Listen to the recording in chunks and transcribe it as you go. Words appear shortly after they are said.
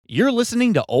You're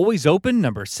listening to Always Open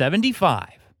number 75.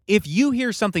 If you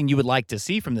hear something you would like to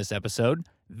see from this episode,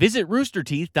 visit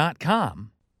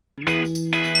roosterteeth.com.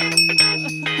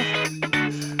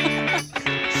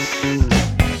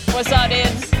 What's up,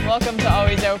 dudes? Welcome to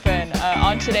Always Open.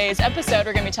 On today's episode,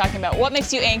 we're going to be talking about what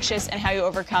makes you anxious and how you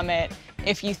overcome it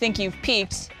if you think you've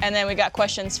peaked. And then we got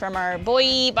questions from our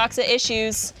boy box of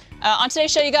issues. On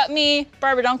today's show, you got me,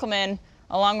 Barbara Dunkelman,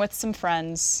 along with some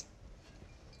friends.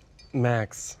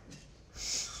 Max.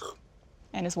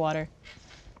 And his water.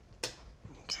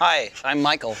 Hi, I'm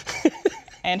Michael.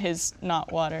 And his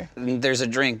not water. There's a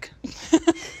drink.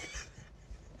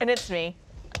 And it's me.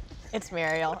 It's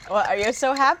Mariel. Well, are you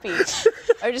so happy?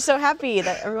 I'm just so happy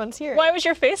that everyone's here. Why was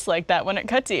your face like that when it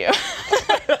cut to you? I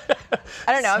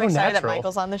don't know. I'm So excited natural. that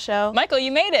Michael's on the show. Michael,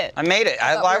 you made it. I made it.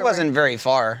 thought I we were- wasn't very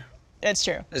far. It's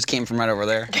true. This came from right over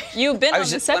there. You've been on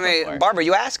the set before. Barbara,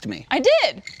 you asked me. I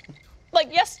did.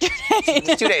 Like yesterday.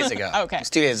 It's 2 days ago. Okay. It's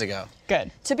 2 days ago.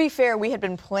 Good. To be fair, we had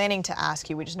been planning to ask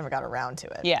you. We just never got around to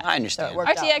it. Yeah. I So understand. it worked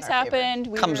out in RTX our favor. happened.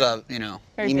 We Comes were up,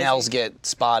 very emails busy. get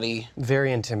spotty.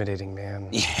 Very intimidating, man.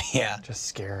 Yeah. Just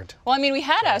scared. Well, I mean, we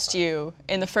had asked you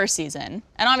in the first season,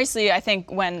 and obviously, I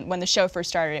think when the show first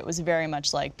started, it was very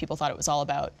much like people thought it was all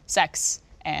about sex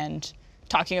and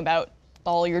talking about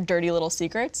all your dirty little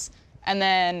secrets. And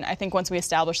then I think once we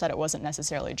established that it wasn't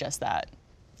necessarily just that,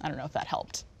 I don't know if that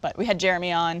helped. But we had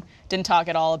Jeremy on, didn't talk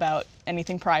at all about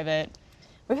anything private.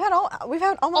 We've had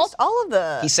almost all of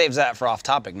the. He saves that for off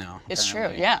topic now. It's true,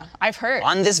 apparently. yeah. I've heard.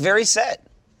 On this very set.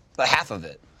 Like half of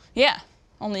it. Yeah.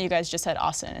 Only you guys just had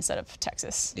Austin instead of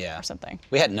Texas Yeah. or something.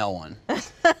 We had no one.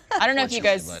 I don't know if you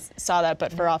guys Fortunately, saw that,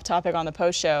 but for Off Topic on the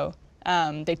post show,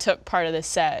 they took part of this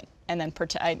set and then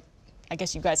I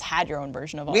guess you guys had your own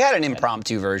version of all We had an of it.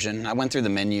 impromptu version. I went through the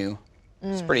menu.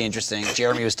 It's pretty interesting.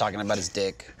 Jeremy was talking about his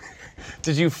dick.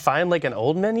 Did you find like an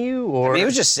old menu or? He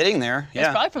was just sitting there. It's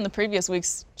probably from the previous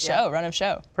week's show, run of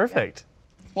show. Perfect.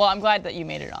 Well, I'm glad that you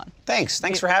made it on. Thanks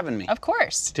for having me. Of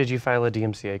course. Did you file a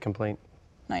DMCA complaint?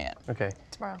 Not yet. Okay.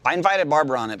 Tomorrow. I invited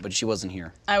Barbara on it, but she wasn't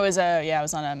here. I was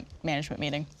on a management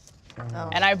meeting. Oh.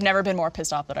 And I've never been more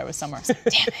pissed off that I was somewhere. I was like,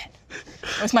 damn it.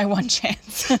 It was my one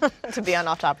chance. To be on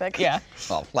off topic. Yeah.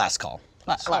 Well, last call.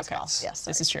 Last Okay. call. Yes.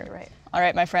 This is true. You're right. All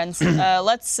right, my friends.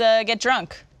 Let's get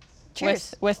drunk.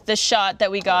 Cheers. With the shot that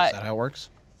we Is got. that how it works?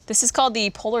 This is called the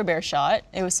Polar Bear Shot.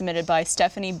 It was submitted by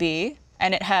Stephanie B.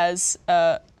 And it has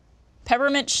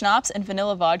peppermint schnapps and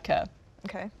vanilla vodka,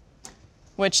 Okay.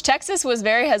 which Texas was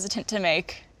very hesitant to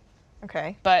make.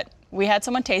 Okay. But we had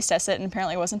someone taste test it, and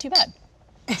apparently it wasn't too bad.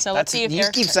 So let's see if you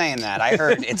Eric. keep saying that. I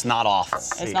heard it's not awful.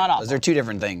 It's not awful. Those are two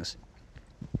different things.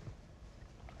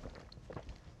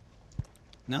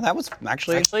 No, that was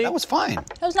actually that was fine.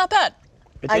 That was not bad.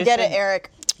 I get it,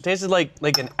 Eric. It tasted like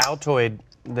an Altoid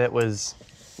that was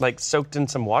like soaked in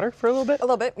some water for a little bit. A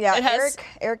little bit. Yeah. It has-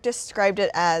 Eric described it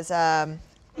as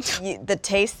the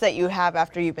taste that you have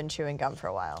after you've been chewing gum for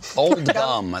a while. Old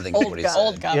gum, I think is what he gum. said.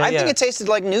 Old gum. Yeah, I think yeah. it tasted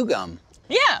like new gum.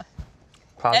 Yeah.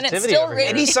 And it's Positivity still over really-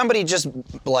 here. Maybe somebody just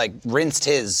like rinsed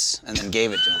his and then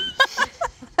gave it to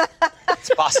him. It's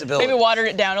a possibility. Maybe watered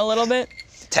it down a little bit.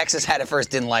 Texas had it first,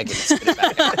 didn't like it, spit it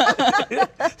back.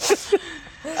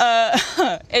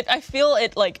 I feel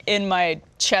it like in my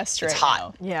chest right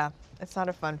hot. now. Yeah. It's not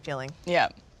a fun feeling. Yeah.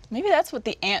 Maybe that's what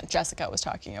the aunt Jessica was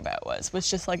talking about was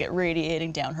just like it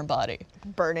radiating down her body.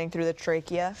 Burning through the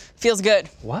trachea. Feels good.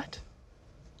 What?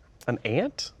 An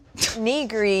ant?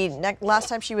 Negri, last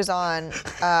time she was on,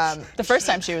 The first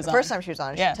time she was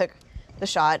on. she took the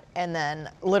shot and then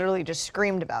literally just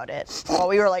screamed about it. While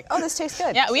we were like, oh, this tastes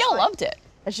good. Yeah, we This is all fine. loved it.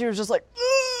 And she was just like,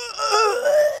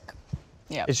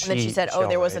 Yeah. Is and then she said, oh,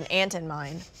 there was alright? an ant in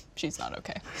mine. She's not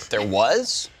okay. There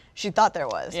was? She thought there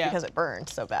was Yeah. because it burned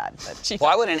so bad. But She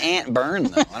Why would an ant burn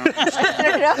though? I don't understand. I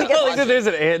don't know. I guess I like that there's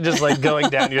an ant just like going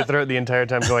down your throat the entire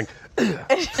time going,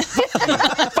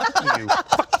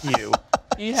 fuck you.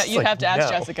 you'd like, have to ask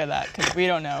no. Jessica that because we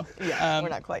don't know. we're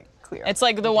not quite clear. It's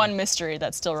like the one mystery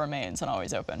that still remains and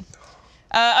always open.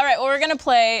 All right, well, we're going to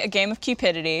play a game of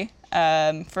cupidity.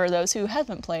 For those who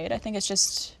haven't played, I think it's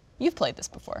just, you've played this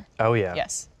before. Oh yeah.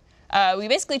 Yes. We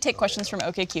basically take questions from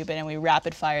OkCupid and we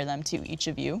rapid fire them to each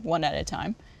of you, one at a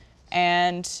time.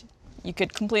 And you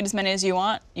could complete as many as you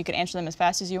want. You could answer them as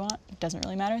fast as you want. It doesn't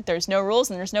really matter. There's no rules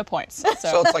and there's no points.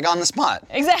 So it's like on the spot.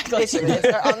 Exactly. Basically, it's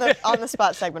our on the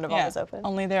spot segment of Yeah. Always Open.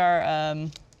 Only there are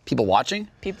People watching?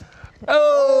 people.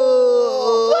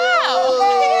 Oh!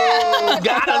 Wow!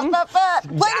 Got him.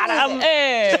 Got him.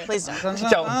 Hey! Please don't.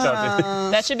 Don't.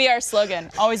 That should be our slogan.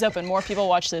 Always open. More people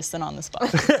watch this than on the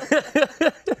spot.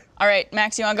 All right,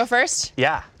 Max, you want to go first?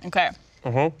 Yeah. Okay.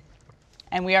 Mm-hmm.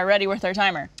 And we are ready with our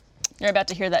timer. You're about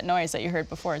to hear that noise that you heard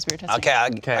before as we were testing. Okay,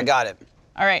 I got it.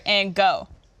 All right, and go.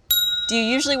 Do you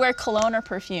usually wear cologne or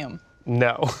perfume?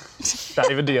 No,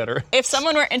 not even deodorant. If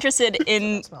someone were interested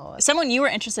in, Smell it. someone you were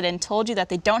interested in told you that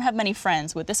they don't have many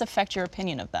friends, would this affect your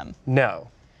opinion of them? No.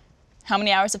 How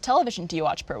many hours of television do you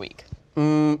watch per week?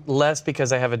 Less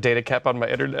because I have a data cap on my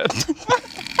internet.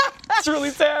 It's really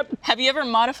sad. Have you ever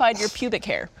modified your pubic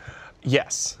hair?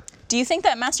 Yes, Do you think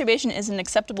that masturbation is an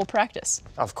acceptable practice?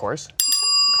 of course.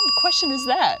 What kind of question is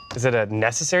that? Is it a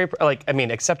necessary,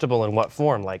 acceptable in what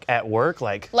form? Like at work?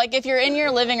 Like, Like if you're in your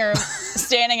living room,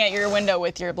 standing at your window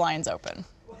with your blinds open.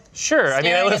 sure. I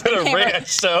mean, I Staring live at the in a camera. ranch,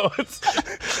 so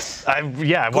it's, I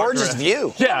walk Gorgeous around.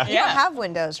 view. Yeah. You don't have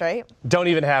windows, right? Don't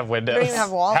even have windows. Don't even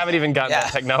have walls? Haven't even gotten Yeah.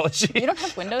 that technology. You don't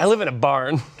have windows? I live in a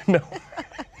barn. No.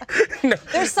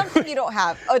 There's something you don't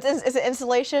have. Oh, is it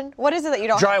insulation? What is it that you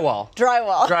don't have? Drywall.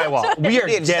 Drywall. Drywall. We are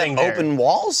You just getting have there. open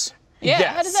walls? Yeah,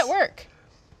 Yes. how does that work?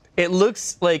 It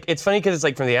looks like, it's funny because it's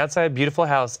like from the outside, beautiful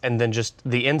house, and then just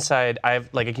the inside, I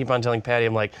keep on telling Patty,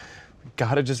 I'm like,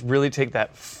 gotta just really take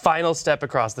that final step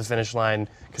across the finish line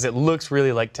because it looks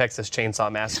really like Texas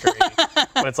Chainsaw Massacre.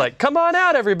 When it's like, come on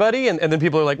out, everybody. And then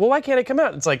people are like, well, why can't it come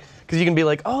out? It's like, because you can be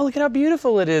like, oh, look at how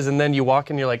beautiful it is. And then you walk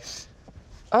and you're like,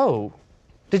 oh,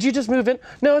 did you just move in?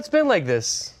 No, it's been like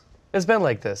this. It's been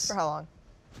like this. For how long?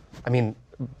 I mean,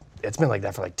 it's been like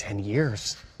that for like 10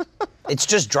 years. It's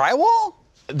just drywall?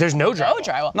 There's no drywall. Oh,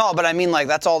 drywall. No, but I mean, like,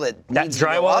 that's all that needs to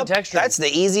go drywall and up. texturing. That's the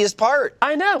easiest part.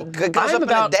 I know. It goes up in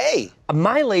a day.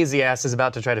 My lazy ass is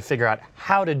about to try to figure out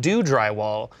how to do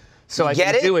drywall so I Get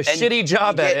can it? do a and shitty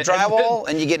job you at get it. drywall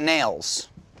and you get nails.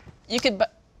 You could,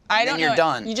 I don't then know. you're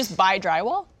done. You just buy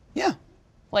drywall? Yeah.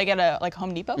 Like at a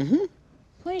Home Depot? Mm-hmm.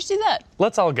 Well, you should do that.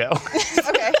 Let's all go.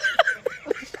 Okay.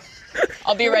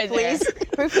 I'll be right there. Please,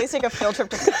 can we please take a field trip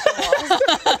to Christian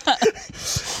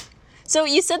Walls? So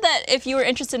you said that if you were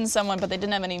interested in someone but they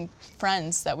didn't have any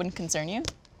friends, that wouldn't concern you?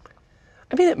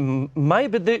 I mean, it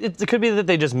might, but it could be that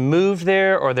they just moved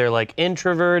there or they're like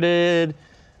introverted.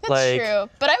 That's true.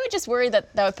 But I would just worry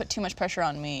that that would put too much pressure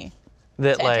on me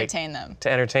That to like entertain them.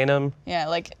 to entertain them. Yeah,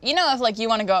 like, you know, if like you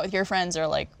want to go out with your friends or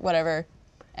like whatever,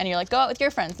 and you're like, go out with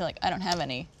your friends, and they're like, I don't have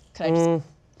any. Could I just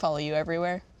follow you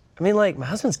everywhere? I mean, like my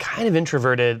husband's kind of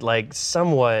introverted, like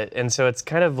somewhat, and so it's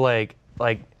kind of like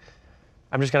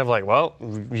I'm just kind of like, well,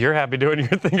 you're happy doing your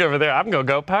thing over there. I'm gonna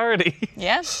go party.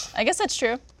 Yeah, I guess that's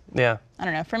true. Yeah. I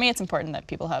don't know. For me, it's important that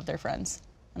people have their friends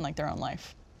and like their own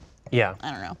life. Yeah.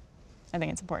 I don't know. I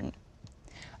think it's important.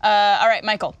 All right,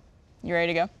 Michael, you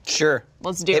ready to go? Sure.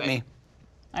 Let's do Hit it. me.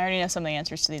 I already know some of the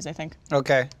answers to these, I think.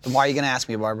 Okay. Then why are you going to ask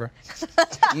me, Barbara?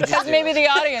 You just do Maybe it. the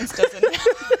audience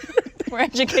doesn't. We're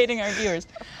educating our viewers.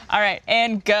 All right,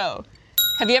 and go.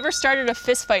 Have you ever started a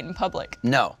fist fight in public?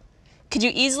 No. Could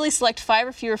you easily select 5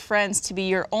 or fewer friends to be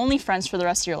your only friends for the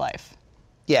rest of your life?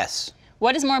 Yes.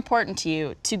 What is more important to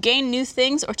you, to gain new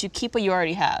things or to keep what you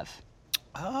already have?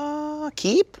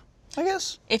 Keep, I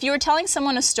guess. If you were telling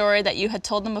someone a story that you had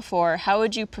told them before, how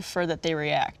would you prefer that they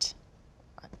react?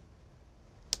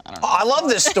 Oh, I love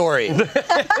this story. Thanks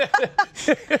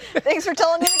for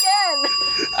telling it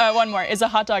again. One more. Is a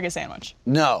hot dog a sandwich?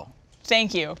 No.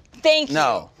 Thank you. Thank you.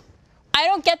 No. I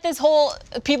don't get this whole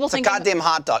people It's a thinking. goddamn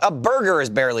hot dog. A burger is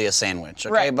barely a sandwich,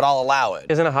 okay? Right. But I'll allow it.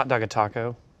 Isn't a hot dog a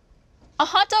taco? A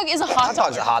hot dog is a hot Hot dog.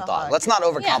 dog's a hot dog. dog. Let's not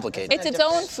Yeah, overcomplicate it's it. its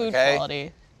own food Okay.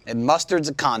 quality. And mustard's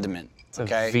a condiment, a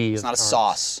okay? V It's of not a carbs.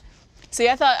 sauce. See,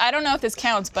 I don't know if this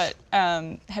counts, but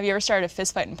have you ever started a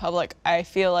fist fight in public? I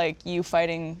feel like you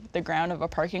fighting the ground of a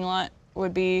parking lot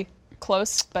would be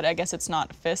close, but I guess it's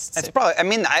not fists. It's probably, I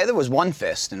mean, there was one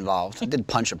fist involved. I did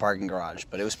punch a parking garage,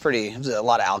 but it was a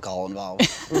lot of alcohol involved.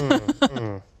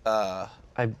 I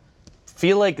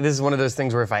feel like this is one of those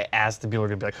things where if I ask the people,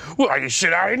 they're gonna be like, well, you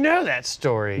should already know that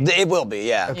story. It will be,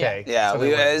 yeah. Okay. Yeah, So it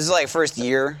they went. was like first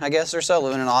year, I guess, or so,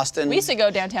 living in Austin. We used to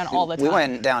go downtown all the time. We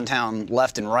went downtown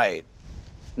left and right.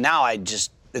 Now it's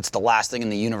the last thing in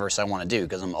the universe I want to do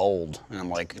because I'm old and I'm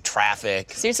like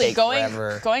traffic. Seriously, take going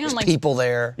forever. on There's like people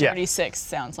there. Yeah. 36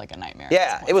 sounds like a nightmare.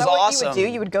 Yeah, it was Is that awesome. what you would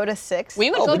do? You would go to 6?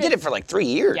 We would Oh, go we to did it for like 3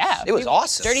 years. yeah. It was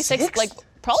awesome. 36, 6? like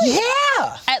probably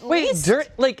Yeah. at Wait, least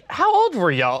like how old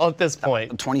were y'all at this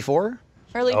point? 24?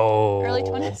 early Oh.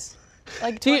 20s,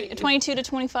 like 22 to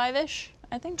 25ish,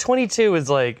 I think. 22 is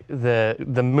like the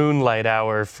moonlight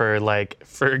hour for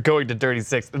going to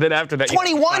 36. And then after that,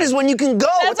 21 is when you can go.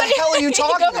 What the hell are you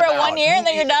talking You go for about? a 1 year and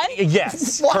then you're done. It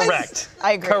Yes, What? correct.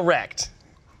 I agree. Correct.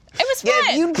 was Yeah,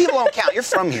 fun. you people don't count. You're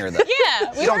from here, though.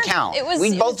 Yeah, You don't count. It was.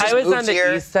 We both just I was moved on the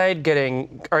here. east side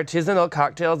getting artisanal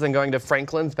cocktails and going to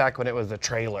Franklin's back when it was a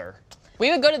trailer. We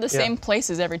would go to the same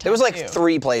places every time. There was like too.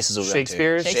 3 places we went to.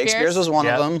 Shakespeare's? Shakespeare's was one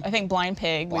Yep. of them. I think Blind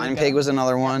Pig. we would Blind go. Pig was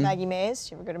another one. Maggie Mae's.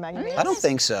 Did you ever go to Maggie Mae's? I don't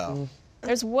think so.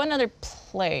 There's one other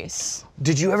place.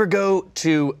 Did you ever go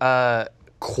to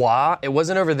Qua? It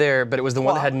wasn't over there, but it was the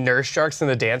one that Qua? had nurse sharks in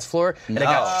the dance floor, and it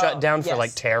got shut down for Yes.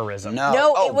 like terrorism. No.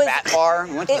 No, oh, it was- Bat Bar.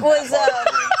 We went to It the Bat was Bar.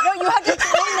 no. You had to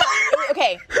explain that.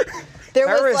 Okay. There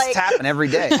was Terrorists like happen every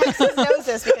day. Texas knows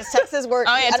this because Texas worked.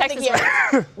 Oh, yeah, I don't think Texas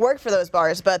he ever worked for those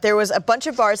bars, but there was a bunch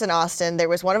of bars in Austin. There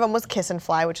was one of them was Kiss and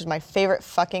Fly, which is my favorite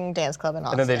fucking dance club in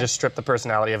Austin. And then they just stripped the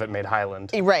personality of it and made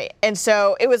Highland. Right, and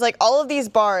so it was like all of these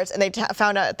bars, and they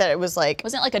found out that it was like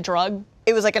Wasn't it like a drug?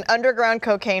 it was like an underground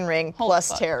cocaine ring Holy plus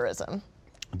fuck. terrorism,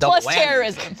 Double Plus whammy.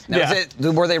 terrorism. Now,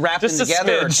 Yeah. were they wrapped Just in a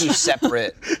together or smidge. 2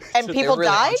 separate? and They people were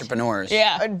really died. entrepreneurs.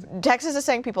 Yeah. Texas is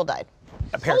saying people died.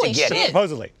 Apparently, Holy get shit. it.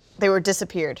 Supposedly. They were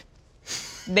disappeared.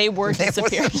 They were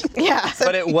disappeared. Yeah. So,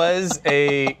 But it was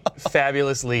a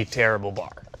fabulously terrible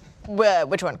bar.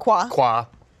 which one? Qua. Qua.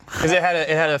 Because it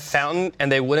had a fountain,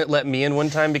 and they wouldn't let me in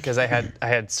one time because I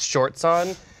had shorts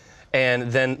on.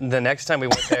 And then the next time we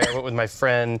went there, I went with my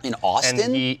friend. In Austin?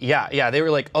 And they were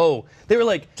like, do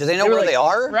Do they know where they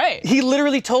are? Right. He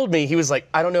literally told me, he was like,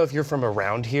 I don't know if you're from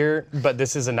around here, but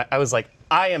this is I was like,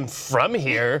 I am from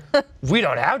here. We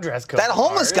don't have dress code. That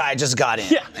homeless bars." guy just got in,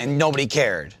 Yeah. and nobody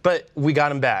cared. But we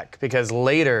got him back because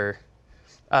later,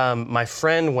 my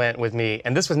friend went with me,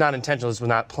 and this was not intentional. This was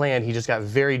not planned. He just got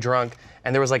very drunk,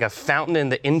 and there was like a fountain in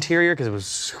the interior because it was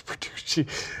super douchey,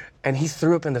 and he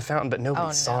threw up in the fountain, but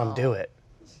nobody saw him do it.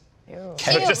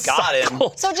 Kevin just got him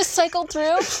So just cycled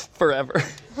through? Forever.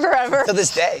 Forever. to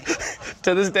this day.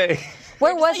 To this day.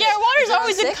 Where was it? Yeah, water's Was it on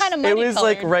always been Sixth? kind of It muddy was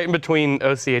like colored. right in between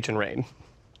OCH and Rain.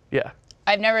 Yeah.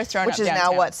 I've never thrown Which up is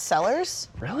downtown. now what, Sellers?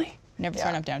 Really? Never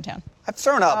thrown up downtown. I've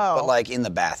thrown up, Oh. but like in the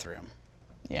bathroom.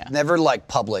 Yeah. Never like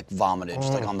public vomited,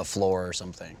 just like on the floor or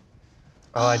something.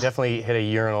 Oh, I definitely hit a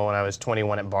urinal when I was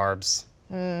 21 at Barb's.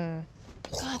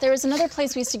 God, there was another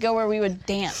place we used to go where we would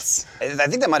dance. I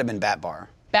think that might have been Bat Bar.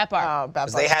 Bat Bar. Oh, Bad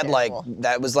 'Cause they Bar's had like, terrible.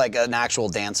 that was like an actual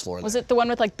dance floor. Was there. it the one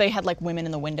with like they had like women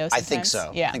in the windows? I think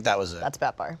so. Yeah. I think that was it. That's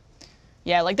Bad Bar.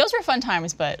 Yeah, like those were fun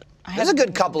times, but I It was a have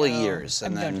good couple of no- years, I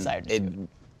have and no then desire to it do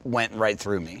went right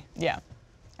through me. Yeah.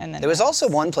 And then There was also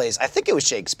one place, I think it was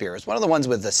Shakespeare. It was one of the ones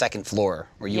with the second floor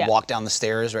where you Yeah. walk down the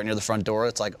stairs right near the front door.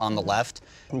 It's like on the left.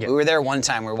 Yeah. We were there one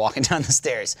time, we were walking down the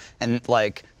stairs, and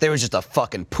like there was just a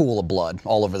fucking pool of blood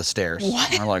all over the stairs.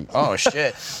 What? And we're like, oh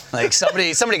shit. Like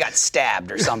somebody got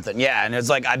stabbed or something. Yeah, and it was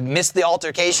like I missed the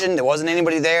altercation. There wasn't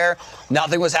anybody there.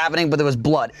 Nothing was happening, but there was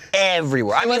blood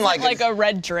everywhere. I mean, was it like a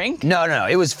red drink. no,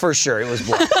 it was for sure. It was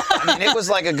blood. I mean, it was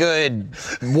like a good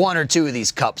 1 or 2 of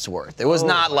these cups worth. It was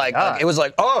not like God. it was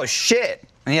like, oh shit.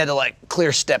 And he had to like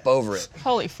clear step over it.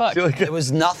 Holy fuck. There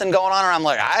was nothing going on, and I'm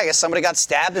like, I guess somebody got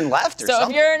stabbed and left or So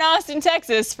something. if you're in Austin,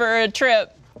 Texas for a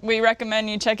trip, we recommend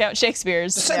you check out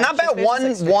Shakespeare's. So not bad.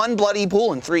 One bloody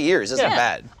pool in 3 years isn't Yeah.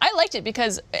 bad. I liked it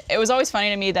because it was always funny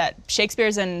to me that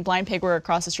Shakespeare's and Blind Pig were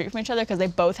across the street from each other because they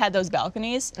both had those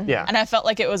balconies. Yeah. And I felt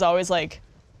like it was always like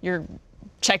you're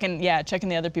checking the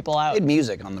other people out. They had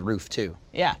music on the roof too.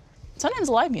 Yeah. Sometimes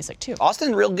live music too.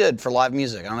 Austin real good for live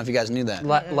music. I don't know if you guys knew that.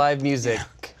 Live music.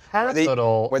 Whether you-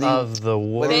 Capital whether you- of the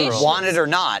world. Whether you They want it or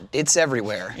not, it's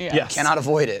everywhere. Yeah. Yes. Cannot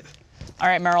avoid it. All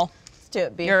right, Merrill, Let's do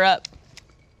it, B. you're up.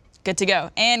 Good to go.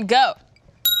 And go.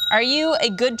 Are you a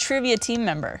good trivia team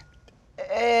member?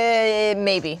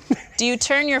 Maybe. Do you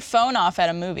turn your phone off at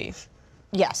a movie?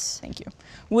 Yes. Thank you.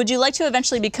 Would you like to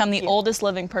eventually become the oldest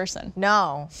living person?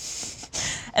 No.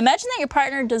 Imagine that your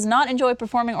partner does not enjoy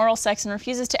performing oral sex and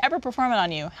refuses to ever perform it on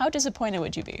you. How disappointed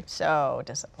would you be? So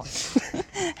disappointed.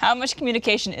 How much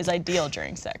communication is ideal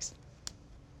during sex?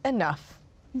 Enough.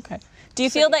 Okay. Do you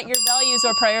feel that your values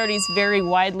or priorities vary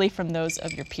widely from those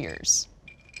of your peers?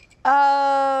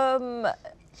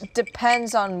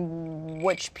 Depends on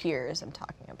which peers I'm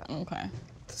talking about. Okay.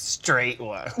 Straight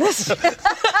one.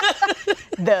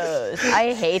 Those.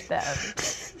 I hate them.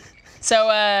 So,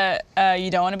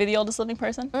 you don't want to be the oldest living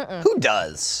person? Who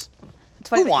does? It's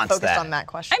funny Who that you wants focused that? on that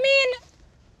question. I mean,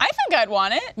 I think I'd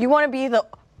want it. You want to be the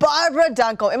Barbara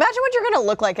Dunkel. Imagine what you're going to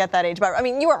look like at that age, Barbara. I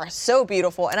mean, you are so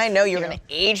beautiful, and I know you're going to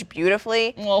age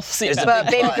beautifully. We'll see There's about a that.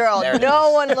 But baby But girl, there it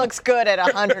no one looks good at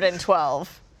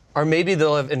 112. Or maybe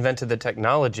they'll have invented the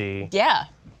technology, Yeah.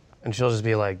 and she'll just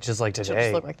be like, just like She'll today.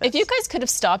 just look like this. If you guys could have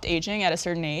stopped aging at a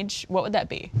certain age, what would that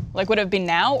be? Like, would it have been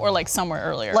now or like somewhere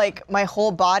earlier? Like my whole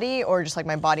body, or just like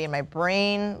my body and my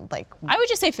brain, like I would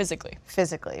just say physically.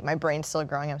 physically. My brain's still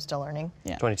growing. I'm still learning.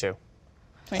 Yeah. 22.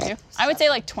 22? I would say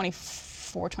like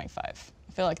 24, 25.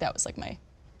 I feel like that was like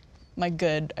my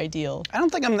good ideal. I don't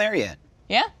think I'm there yet.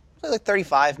 Yeah? Like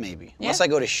 35 maybe, unless Yeah. I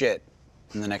go to shit.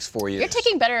 in the next 4 years. You're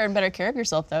taking better and better care of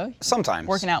yourself, though. Sometimes.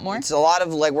 Working out more? It's a lot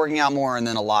of like working out more and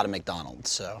then a lot of McDonald's.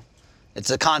 So it's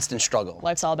a constant struggle.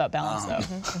 Life's all about balance,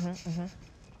 though.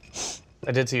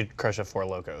 I did see you crush a Four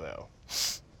Loko though.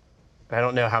 I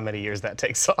don't know how many years that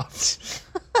takes off,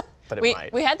 but it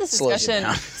might. We had this Slows you discussion.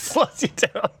 down. Slows you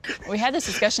down. We had this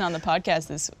discussion on the podcast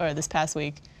this past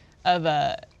week of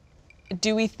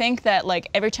do we think that like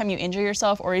every time you injure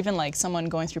yourself or even like someone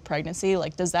going through pregnancy,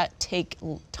 like does that take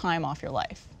time off your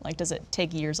life? Like does it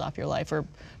take years off your life or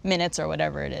minutes or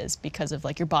whatever it is because of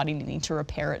like your body needing to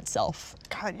repair itself?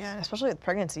 God, yeah, especially with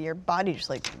pregnancy, your body just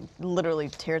like literally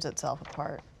tears itself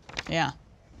apart. Yeah.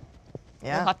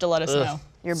 Yeah. You'll have to let us know.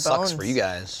 Your Sucks bones. for you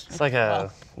guys. It's like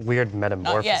a weird yet.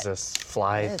 metamorphosis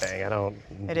fly It is. thing. I don't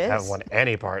It is. have one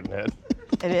any part in it.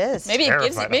 It is. Maybe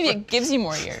Terrified. it gives you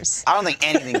more years. I don't think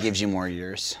anything gives you more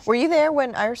years. Were you there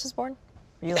when Iris was born?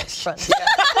 Were you like front?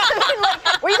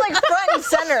 Were you like front and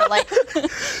center? Like,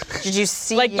 did you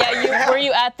see? Like were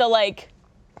you at the like?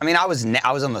 I mean, I was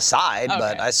on the side,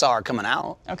 but Okay. I saw her coming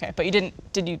out. Okay, but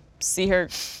did you see her?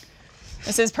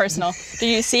 This is personal. Did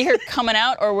you see her coming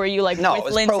out, or were you like No, with it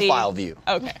was Lindsay? profile view.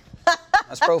 Okay.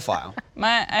 That's profile.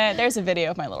 There's a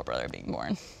video of my little brother being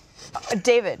born.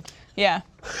 David. Yeah,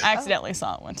 I accidentally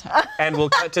saw it one time. And we'll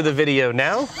cut to the video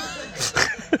now.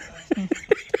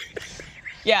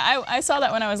 Yeah, I saw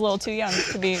that when I was a little too young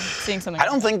to be seeing something. I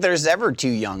don't think there's ever too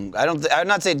young. I'd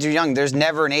not say too young. There's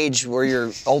never an age where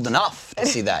you're old enough to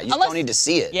see that. You just Unless- don't need to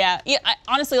see it. Yeah,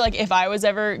 honestly, like if I was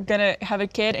ever gonna have a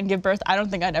kid and give birth, I don't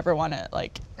think I'd ever want to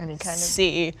like Any kind of-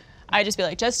 see. I'd just be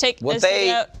like, just take What this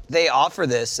thing out. they offer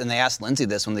this, and they asked Lindsay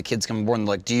this when the kids come born. They're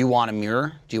like, "Do you want a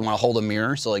mirror? Do you want to hold a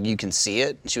mirror so like you can see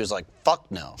it?" And she was like, "Fuck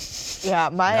no." Yeah,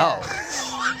 my. No.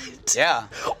 Yeah.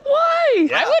 Why?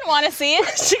 I wouldn't want to see it.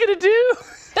 What's she gonna do?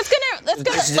 That's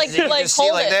gonna like You like just see,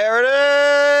 hold like, it. there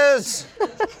it is.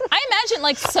 I imagine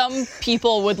like some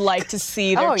people would like to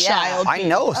see their Oh, yeah. child. I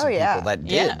know some yeah. people that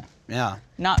did. Yeah. Yeah.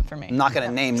 Not for me. I'm not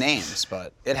gonna name names,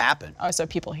 but it happened. Oh, so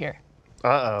people here.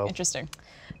 Uh-oh. Interesting.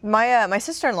 My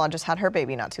sister-in-law just had her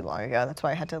baby not too long ago. That's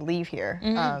why I had to leave here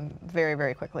very,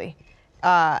 very quickly.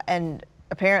 And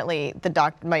apparently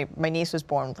my niece was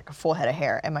born with like a full head of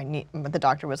hair, and the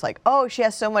doctor was like, "Oh, she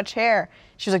has so much hair."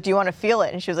 She was like, "Do you want to feel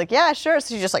it?" And she was like, "Yeah, sure."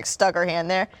 So she just like stuck her hand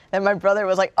there. Then my brother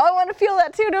was like, "Oh, I want to feel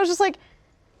that too." And I was just like,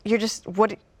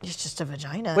 It's just a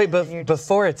vagina. Wait, And but you're just-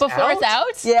 before it's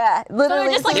out? Yeah,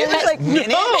 literally. just like- they're just like Minute?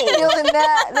 feeling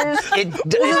that. This is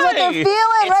what they're Hey,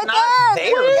 feeling it's right not there. there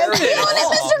You're very feeling it,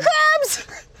 long. Mr.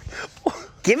 Krabs.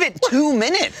 Give it 2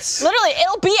 minutes. Literally,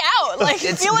 it'll be out. Like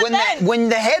It's feel it when then. when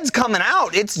the head's coming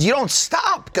out, you don't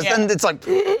stop because Yeah. then it's like,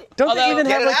 Don't Although- they even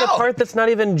Get have it like a out. part that's not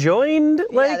even joined?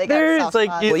 Like they got there, soft it's like,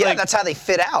 spots. you, well, yeah, like that's how they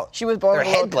fit out. She was born Their with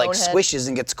a little head like cone head. swishes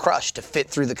and gets crushed to fit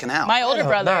through the canal. My older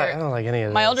brother. I don't like any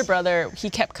of My this. older brother,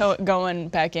 he kept going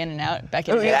back in and out, back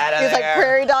in. And Get out. out of He was like there.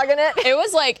 prairie dogging it. It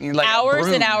was like You're like a hours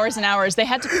broom. and hours and hours. They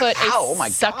had to put a Ow, oh my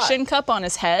God. suction cup on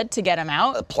his head to get him A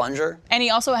out. plunger. And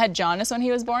he also had jaundice when he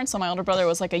was born, so my older brother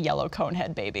was like a yellow cone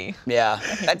head baby. Yeah,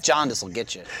 that jaundice will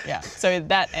get you. Yeah, so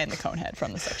that and the cone head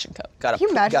from the suction cup. Gotta, Can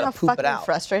you imagine gotta how poop it fucking out.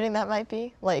 frustrating that might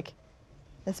be? Like,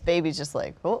 this baby's just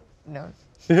like, oh, no.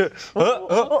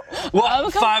 Well,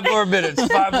 5 more minutes.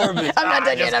 5 more minutes. I'm not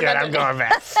done yet, I'm not I'm done going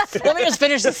back. Let me just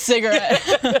finish this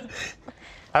cigarette.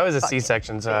 I was a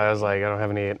C-section, so I was like, I don't have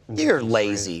any. You're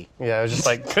lazy. Yeah, I was just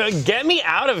like, get me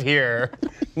out of here.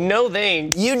 No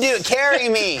thanks. You do it. Carry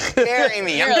me. Carry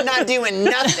me. I'm not doing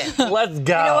nothing. Let's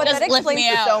go. You know what? Just That lift explains me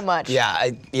it out. so much. Yeah,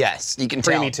 yes, you can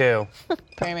Free tell. me too.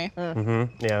 Pray me.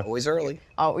 Yeah. Always early.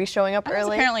 Oh, were you showing up It was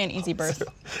early? apparently an easy birth.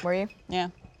 Were you? Yeah.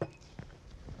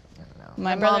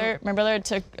 My My brother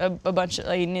took a bunch of,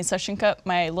 like, he needed suction cup.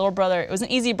 My little brother, it was an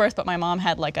easy birth, but my mom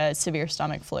had like a severe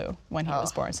stomach flu when he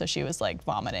was born, so she was like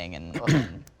vomiting and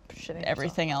Shitting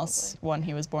everything herself, else when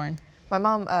he was born. My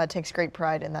mom takes great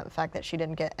pride in that fact that she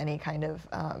didn't get any kind of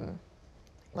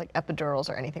like epidurals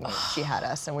or anything when she had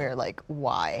us, and we were like,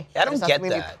 why? I don't There's get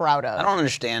nothing to that. be proud of. I don't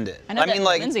understand it. I know I that mean,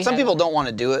 like, Lindsay some had people it. don't want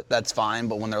to do it. That's fine.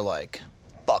 But when they're like,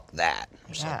 fuck that.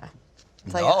 I'm just like, Yeah.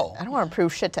 It's like, No. I don't want to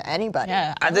prove shit to anybody.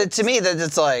 Yeah. to me, that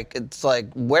it's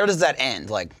like, where does that end?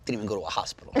 Like, didn't even go to a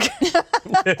hospital.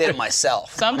 Did it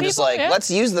myself. Some I'm just people, like, yeah. let's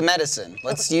use the medicine.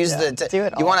 Let's use the. do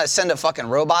it You all. want to send a fucking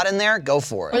robot in there? Go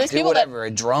for it. Or there's Do people that- whatever.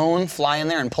 A drone, fly in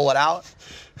there and pull it out.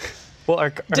 Well,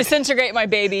 our Disintegrate my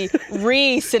baby,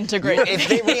 re-disintegrate. If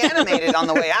they reanimate it on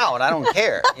the way out, I don't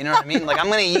care. You know what I mean? Like, I'm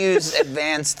gonna use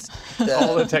advanced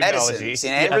All the medicine. technology. See,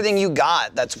 everything you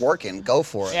got that's working, go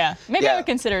for it. Yeah. Maybe I would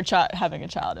consider having a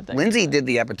child if they. Lindsay did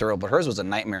the epidural, but hers was a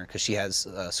nightmare because she has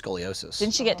scoliosis.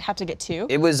 Didn't she have to get 2?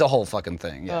 It was a whole fucking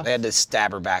thing. Yeah, Ugh. they had to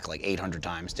stab her back like 800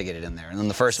 times to get it in there, and then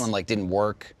the first one like didn't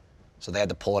work, so they had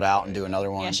to pull it out and do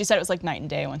another one. Yeah, she said it was like night and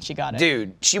day when she got it.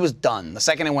 Dude, she was done. The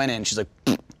second it went in, she's like,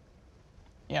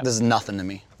 Yep. this is nothing to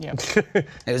me. Yep. It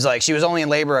was like she was only in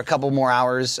labor a couple more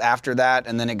hours after that,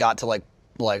 and then it got to like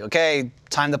okay,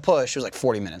 time to push. It was like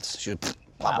 40 minutes. She would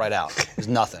pop right out. It was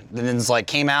nothing. Then it's like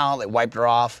came out, they wiped her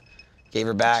off, gave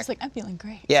her back. She's like, I'm feeling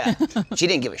great. Yeah, she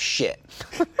didn't give a shit.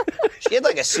 She had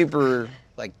like a super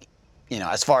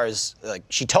as far as like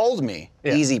she told me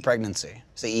easy pregnancy.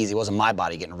 Say easy, it wasn't my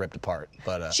body getting ripped apart,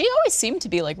 but She always seemed to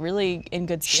be like really in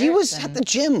good spirits. she was at the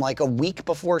gym like a week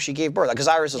before she gave birth, because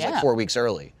Iris was like 4 weeks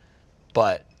early,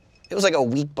 but it was like a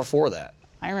week before that.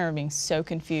 I remember being so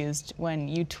confused when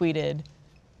you tweeted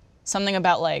something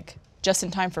about like just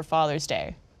in time for Father's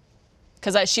Day,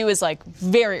 because she was like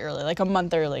very early, like a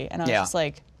month early, and I was just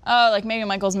like, oh, like maybe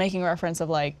Michael's making a reference of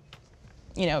like,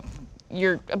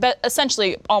 you're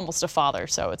essentially almost a father,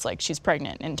 so it's like she's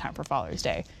pregnant in time for Father's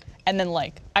Day. And then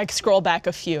like I scroll back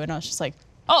a few and I was just like,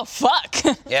 oh fuck.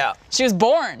 Yeah. She was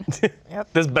born.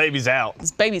 This baby's out. This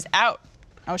baby's out.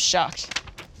 I was shocked.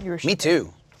 Me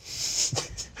too.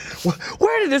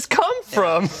 Where did this come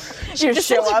from? She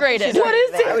disintegrated. What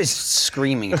is I was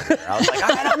screaming at her. I was like,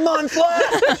 I had a month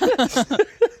left.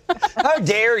 How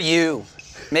dare you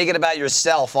make it about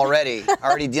yourself already?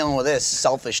 Already dealing with this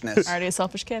selfishness. Already a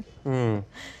selfish kid. All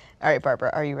right, Barbara,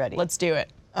 are you ready? Let's do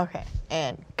it. Okay,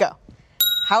 and go.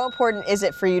 How important is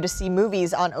it for you to see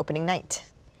movies on opening night?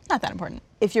 Not that important.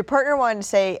 If your partner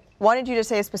wanted you to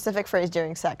say a specific phrase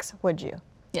during sex, would you?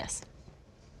 Yes.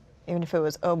 Even if it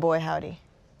was, oh boy, howdy.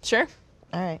 Sure.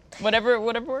 All right. Whatever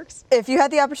works. If you had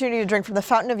the opportunity to drink from the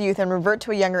fountain of youth and revert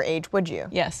to a younger age, would you?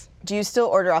 Yes. Do you still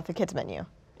order off the kids' menu?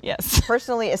 Yes.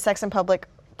 Personally, is sex in a public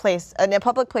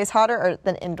place hotter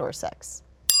than indoor sex?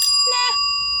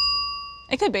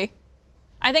 It could be.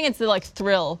 I think it's the like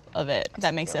thrill of it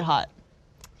that makes it hot.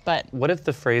 But What if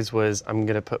the phrase was, I'm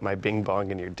going to put my bing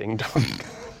bong in your ding dong?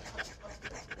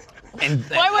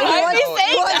 why would I be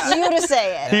saying He wants that? you to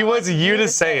say it. He wants you to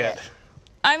say it.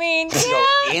 I mean, Go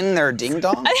in their ding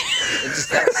dong?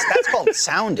 That's called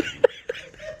sounding.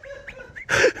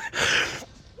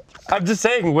 I'm just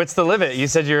saying, what's the limit? You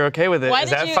said you're okay with it. Why Is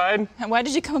did that you, fine? Why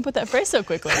did you come up with that phrase so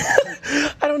quickly?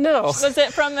 I don't know. Was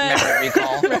it from the Memory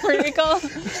recall. memory recall?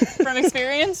 From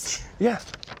experience? Yeah.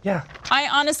 I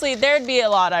honestly, there'd be a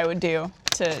lot I would do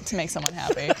to make someone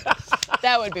happy.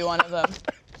 That would be one of them.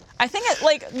 I think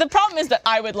the problem is that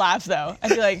I would laugh though. I'd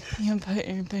be like, you put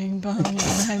your bing bong in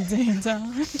my ding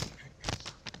dong.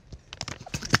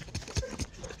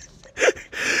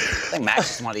 I think Max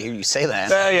just wanted to hear you say that.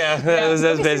 Yeah,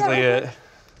 that's basically it.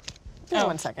 Give me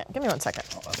 1 second. Give me 1 second.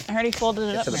 I already folded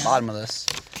it up. To the now. bottom of this.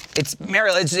 It's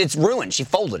Mariel, it's ruined. She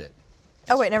folded it.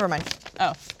 Oh, wait, never mind.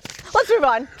 Oh, Let's move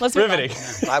on. let's move on.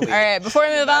 Riveting. All All right, before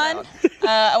we move on,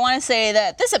 I want to say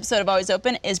that this episode of Always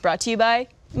Open is brought to you by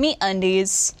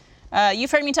MeUndies.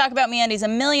 You've heard me talk about MeUndies a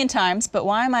million times, but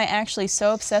why am I actually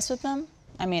so obsessed with them?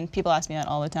 I mean, people ask me that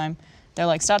all the time. They're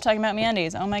like, stop talking about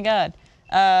MeUndies. Oh my God.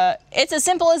 It's as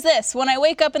simple as this. When I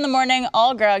wake up in the morning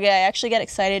all groggy, I actually get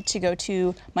excited to go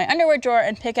to my underwear drawer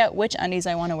and pick out which undies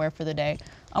I want to wear for the day.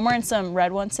 I'm wearing some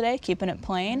red ones today, keeping it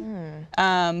plain.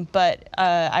 But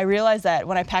I realized that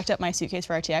when I packed up my suitcase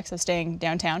for RTX, I was staying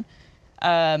downtown.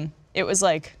 It was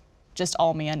like just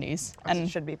all MeUndies. And And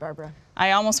should be Barbara.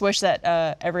 I almost wish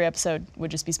that every episode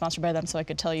would just be sponsored by them so I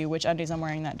could tell you which undies I'm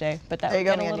wearing that day. But that There would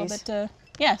you go, get a little MeUndies.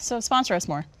 bit, so sponsor us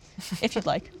more, if you'd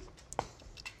like.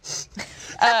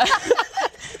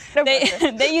 No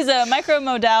pressure. They use a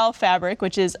micromodal fabric,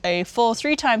 which is a full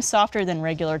 3 times softer than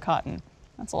regular cotton.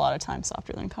 That's a lot of times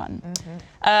softer than cotton.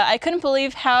 I couldn't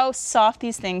believe how soft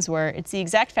these things were. It's the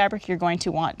exact fabric you're going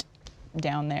to want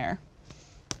down there.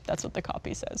 That's what the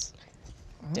copy says.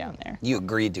 Down there. You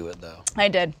agreed to it though. I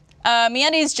did.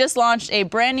 MeUndies just launched a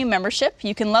brand new membership.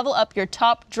 You can level up your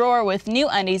top drawer with new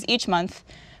undies each month.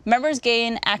 Members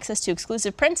gain access to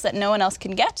exclusive prints that no one else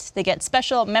can get. They get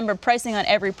special member pricing on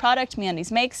every product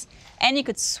MeUndies makes, and you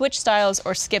could switch styles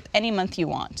or skip any month you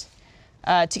want.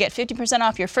 To get 50%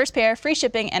 off your first pair, free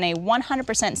shipping, and a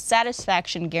 100%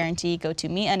 satisfaction guarantee, go to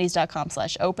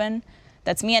MeUndies.com/open.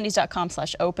 That's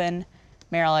MeUndies.com/open.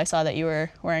 Meryl, I saw that you were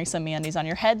wearing some MeUndies on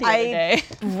your head the other day.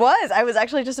 I was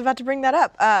actually just about to bring that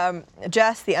up.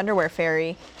 Jess, the underwear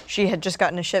fairy, she had just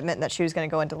gotten a shipment that she was going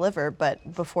to go and deliver,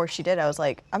 but before she did, I was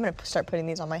like, I'm going to start putting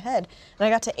these on my head. And I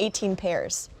got to 18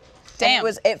 pairs. Damn.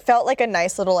 And it felt like a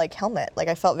nice little like helmet. Like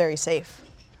I felt very safe.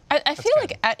 I feel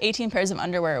like at 18 pairs of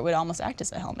underwear, it would almost act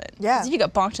as a helmet. Yeah. 'Cause if you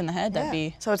got bonked in the head, that'd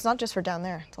be. So it's not just for down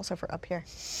there; it's also for up here.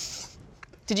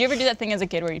 Did you ever do that thing as a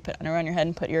kid where you put underwear on your head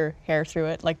and put your hair through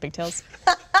it like pigtails?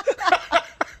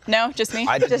 No, just me.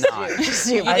 I did not. Just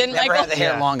you. You didn't, Never Michael? had the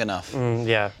hair Yeah. long enough.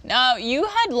 Yeah. No, you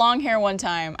had long hair one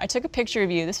time. I took a picture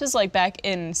of you. This was like back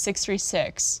in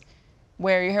 636,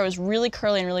 where your hair was really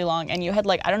curly and really long, and you had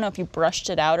like, I don't know if you brushed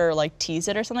it out or like teased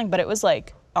it or something, but it was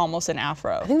like almost an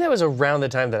afro. I think that was around the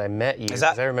time that I met you. Is that,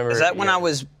 'cause I remember, is that when yeah. I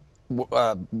was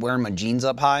wearing my jeans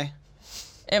up high?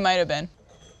 It might have been.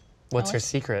 What's your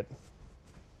secret?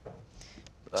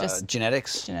 Just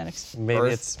Genetics? genetics. Maybe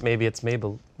Birth? it's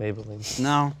Maybelline.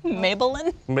 No.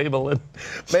 Maybelline? Maybelline.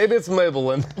 Maybe it's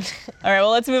Maybelline. All right,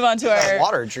 well, let's move on to our.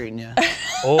 Water treating you.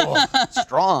 Oh.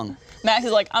 Strong. Max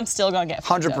is like, I'm still gonna get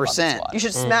fucked up on this 100%. water. You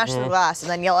should smash the glass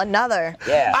and then yell another.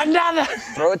 Yeah. Another.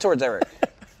 Throw it towards Eric.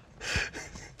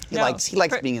 He No.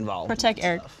 likes being involved. Protect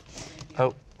Eric.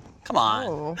 Oh. Come on.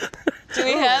 Oh. Do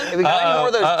we have? Have we got any more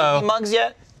of those tiki mugs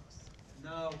yet?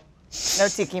 No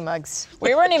tiki mugs.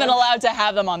 We weren't even allowed to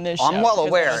have them on this show. I'm well because they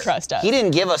aware. don't Trust us. He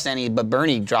didn't give us any, but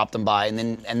Bernie dropped them by, and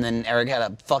then Eric had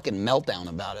a fucking meltdown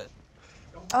about it.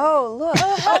 Oh, look.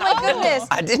 Oh, my goodness.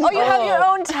 I didn't. Oh, you have your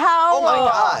own towel. Oh my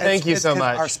God. Thank you It's so 'cause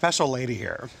much. Our special lady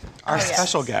here, our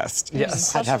special guest,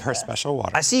 Yes. had to have her special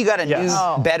water. I see you got a Yes.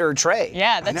 new, better tray.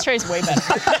 Yeah, that tray's way better.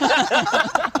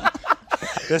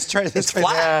 This tray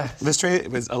flat. This tray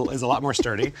is a lot more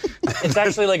sturdy. It's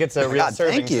actually like it's a real God,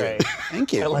 serving thank you. tray.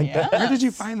 Thank you. I like that. Where did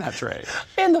you find that tray?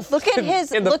 In the Look at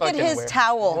his in the look at fucking his where.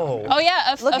 towel. Oh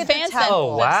yeah, Look a at the fan towel. sent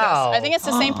Oh, this. wow. I think it's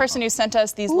the same person who sent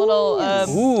us these little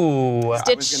Ooh.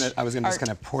 stitch. I was just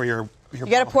gonna pour your. You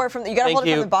gotta pour it from. You gotta Thank hold it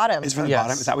you. from the bottom. Is from the Yes.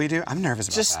 bottom? Is that what you do? I'm nervous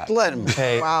about Just that. let him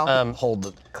Okay. Wow. hold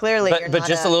the. Clearly, you're But not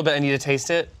just a little bit. I need to taste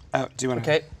it. Oh, do you want to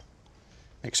Okay.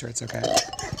 make sure it's okay?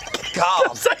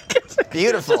 God.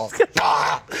 Beautiful.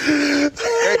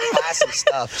 Very classy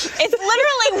stuff. It's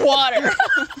literally water.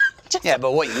 Yeah,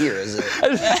 but what year is it?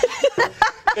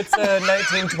 It's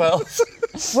 1912.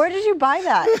 Where did you buy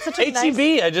that? It's such a nice.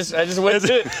 HEB. I just went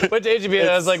to HEB and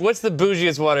I was like, what's the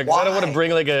bougiest water? Because I don't want to Why?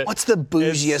 bring like a. What's the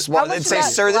bougiest How one? much It'd does say,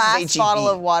 that sir, this glass is bottle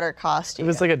of HEB. water cost you? It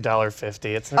was like $1.50.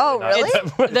 It's Oh, not really?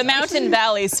 that much. The Mountain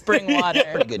Valley spring water.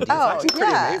 Good deal. Oh, Pretty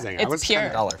yeah. amazing. It's I was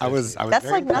pure. I was That's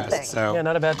very like impressed. nothing. So, Yeah,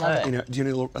 not a bad time. you know, do you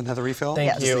need another refill? Thank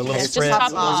Yes. you. A little It's just spritz.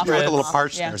 top off. You look a little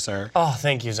parched Yeah. there, sir. Oh,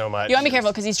 thank you so much. You want to be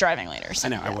careful because he's driving later. So. I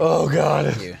know. I will. Oh God.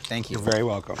 Thank you. Thank you. You're very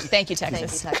welcome. Thank you, Thank you,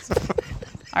 Texas. Texas.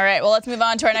 All right, well, let's move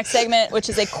on to our next segment, which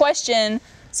is a question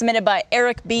submitted by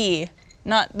Eric B.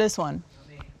 Not this one,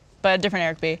 but a different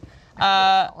Eric B.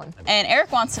 And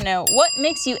Eric wants to know, what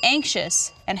makes you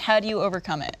anxious and how do you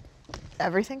overcome it?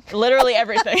 Everything. Literally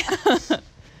everything.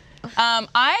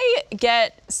 I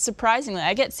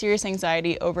get serious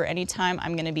anxiety over any time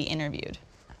I'm going to be interviewed.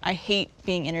 I hate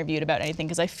being interviewed about anything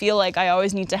because I feel like I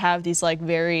always need to have these like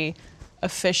very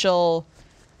official,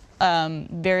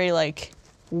 very like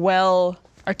well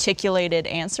articulated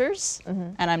answers,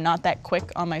 and I'm not that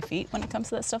quick on my feet when it comes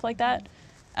to that stuff like that.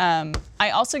 I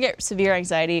also get severe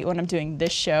anxiety when I'm doing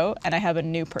this show and I have a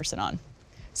new person on.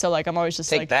 So like I'm always just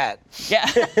Take like that. yeah.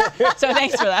 So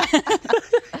thanks for that.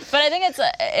 But I think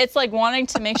it's like wanting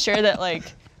to make sure that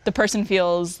like the person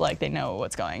feels like they know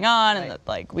what's going on and that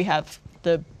like we have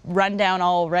the rundown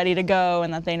all ready to go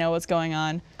and that they know what's going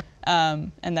on,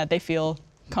 and that they feel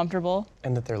comfortable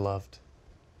And that they're loved.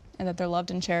 and that they're loved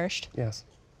and cherished. Yes.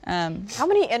 How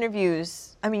many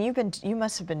interviews? I mean, you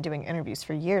must have been doing interviews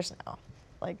for years now.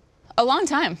 Like, A long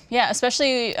time, yeah.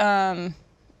 Especially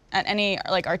at any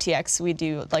like RTX, we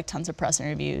do like tons of press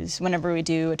interviews. Whenever we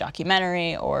do a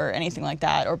documentary or anything like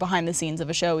that, or behind the scenes of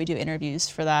a show, we do interviews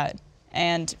for that.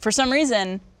 And for some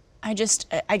reason, I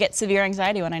get severe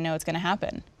anxiety when I know it's going to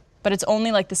happen. But it's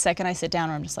only like the second I sit down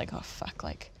where I'm just like, oh fuck,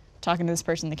 like talking to this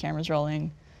person, the camera's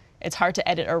rolling. It's hard to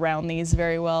edit around these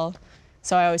very well.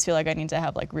 So I always feel like I need to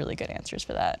have like really good answers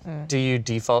for that. Do you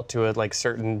default to a like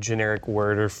certain generic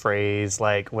word or phrase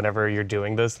like whenever you're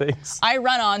doing those things? I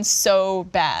run on so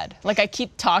bad. Like I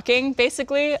keep talking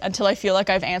basically until I feel like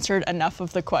I've answered enough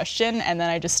of the question and then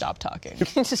I just stop talking.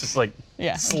 Just like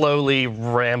Yeah. slowly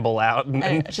ramble out and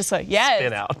And it's just like, yeah.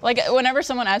 spin out. Like whenever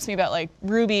someone asks me about like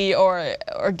Ruby or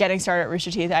getting started at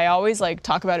Rooster Teeth, I always like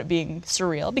talk about it being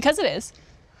surreal because it is.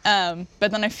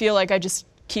 But then I feel like I just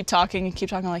keep talking and keep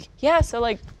talking like, yeah, so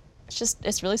like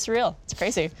it's really surreal. It's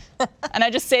crazy. And I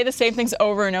just say the same things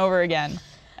over and over again.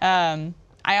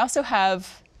 I also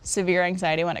have severe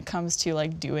anxiety when it comes to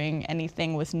like doing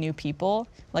anything with new people,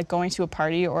 like going to a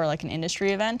party or like an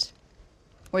industry event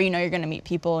where you know you're going to meet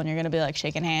people and you're going to be like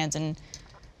shaking hands and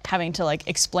having to like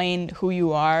explain who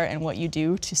you are and what you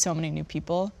do to so many new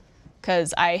people.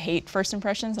 because I hate first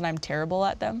impressions and I'm terrible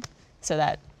at them. So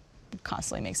that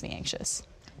constantly makes me anxious.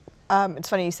 It's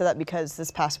funny you said that because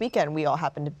this past weekend we all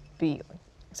happened to be,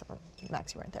 except for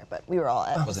Max, you weren't there, but we were all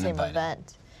at the wasn't same invited.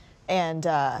 event. And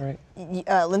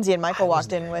Lindsay and Michael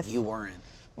walked in with You weren't.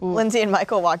 Lindsay and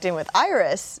Michael walked in with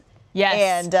Iris.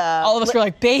 Yes. And all of us were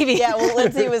like, baby. Yeah, well,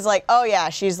 Lindsay was like, oh yeah,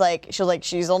 she's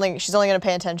only gonna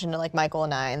pay attention to like Michael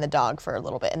and I and the dog for a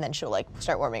little bit, and then she'll like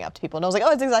start warming up to people. And I was like,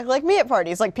 oh, it's exactly like me at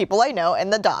parties, like people I know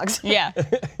and the dogs. Yeah.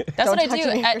 That's Don't what I talk do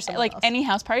to me for at someone like else. any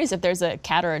house parties. If there's a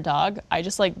cat or a dog, I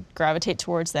just like gravitate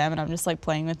towards them and I'm just like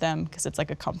playing with them because it's like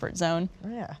a comfort zone.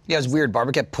 Yeah. Yeah, it was weird.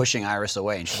 Barbara kept pushing Iris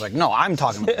away, and she's like, "No, I'm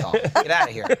talking about the dog. Get out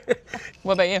of here."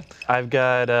 What about you? I've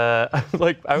got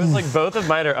I was like both of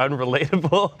mine are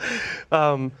unrelatable.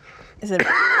 Is it?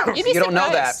 You'd be You don't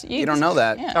know that. surprised. You don't know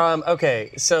that. Yeah.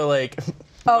 Okay, so like.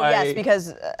 Oh yes,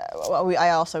 because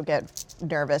I also get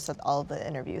nervous at all the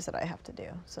interviews that I have to do.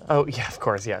 So. Oh yeah, of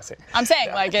course, yes. I'm saying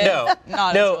like it. No,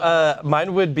 Not no. as well.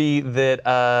 Mine would be that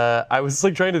I was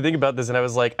like trying to think about this, and I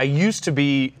was like, I used to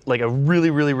be like a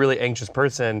really, really, really anxious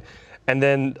person, and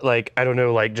then like I don't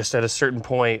know, like just at a certain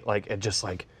point, like it just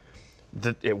like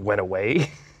it went away.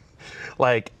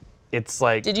 Like it's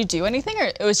like. Did you do anything, or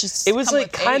it was just? It was come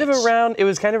like with kind age? of around. It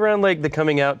was kind of around like the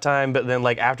coming out time, but then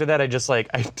like after that, I just like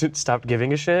I stopped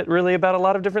giving a shit really about a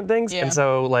lot of different things, Yeah. and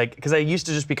so like because I used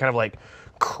to just be kind of like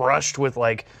crushed with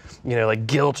like like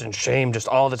guilt and shame just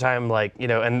all the time, like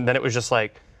and then it was just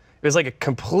like it was like a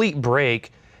complete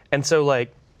break, and so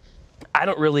like I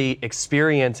don't really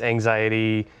experience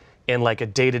anxiety in like a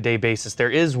day-to-day basis.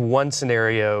 There is one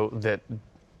scenario that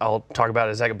I'll talk about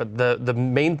in a second, but the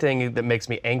main thing that makes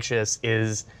me anxious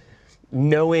is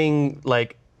knowing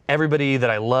like everybody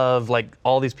that I love, like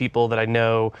all these people that I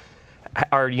know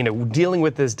are dealing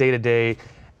with this day to day,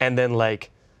 and then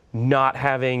like not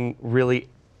having really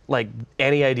like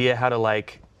any idea how to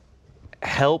like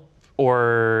help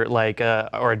or like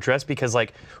or address, because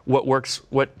like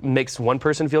what makes one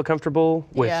person feel comfortable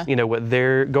with Yeah. What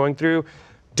they're going through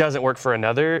doesn't work for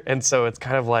another, and so it's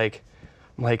kind of like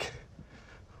I'm like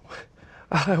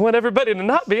I want everybody to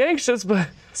not be anxious, but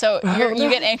So you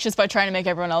get anxious by trying to make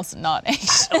everyone else not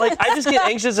anxious. like I just get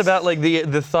anxious about like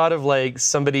the thought of like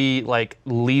somebody like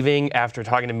leaving after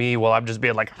talking to me while I'm just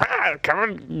being like,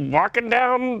 coming walking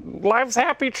down life's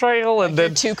happy trail, and You're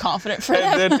then too confident for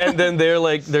them. and then they're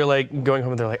like going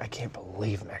home and they're like, I can't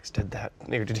believe Max did that.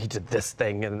 He did this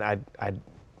thing, and I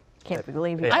Can't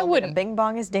believe you. I told me wouldn't- to Bing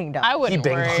bong is ding dong. I wouldn't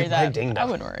banged worry on my that. ding I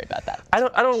dong. wouldn't worry about that. I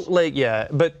don't like, yeah,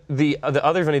 but the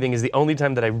other funny thing is the only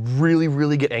time that I really,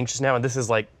 really get anxious now, and this has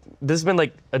been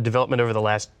like a development over the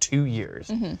last 2 years,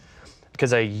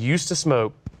 because I used to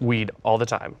smoke weed all the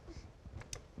time.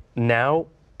 Now,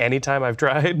 anytime I've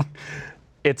tried,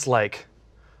 it's like,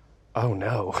 oh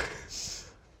no,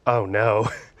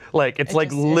 like it's like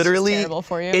it's just literally, terrible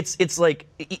for you? It's like.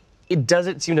 It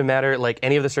doesn't seem to matter, like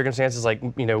any of the circumstances, like,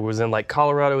 was in like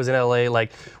Colorado, was in LA,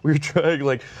 like we were trying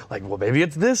like, well, maybe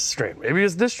it's this strain, maybe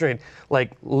it's this strain.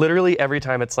 Like literally every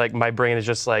time it's like my brain is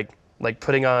just like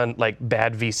putting on like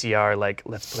bad VCR, like,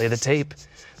 let's play the tape.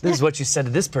 This is what you said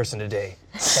to this person today.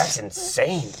 That's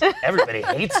insane. Everybody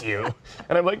hates you.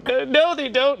 And I'm like, no, they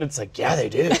don't. And it's like, yeah, they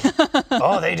do.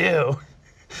 Oh, they do.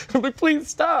 I'm like, please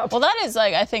stop. Well, that is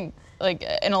like, I think, like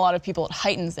in a lot of people, it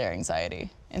heightens their anxiety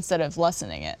instead of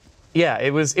lessening it. Yeah,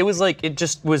 it was like, it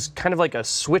just was kind of like a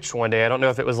switch one day. I don't know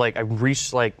if it was like, I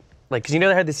reached like, because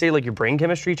how they say like your brain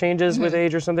chemistry changes with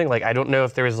age or something? Like, I don't know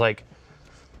if there was like,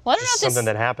 Well, I don't know if just something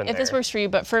that happened if this there. works for you,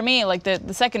 but for me, like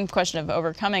the second question of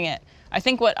overcoming it, I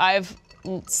think what I've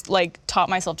like taught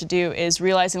myself to do is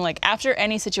realizing like after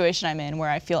any situation I'm in where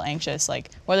I feel anxious,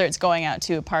 like whether it's going out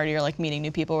to a party or like meeting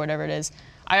new people or whatever it is,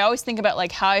 I always think about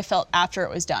like how I felt after it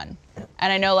was done.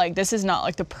 And I know like this is not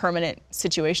like the permanent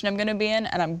situation I'm gonna be in,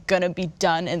 and I'm gonna be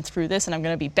done and through this, and I'm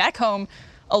gonna be back home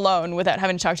alone without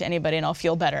having to talk to anybody, and I'll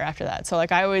feel better after that. So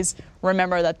like I always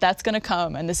remember that that's gonna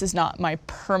come, and this is not my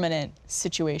permanent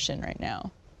situation right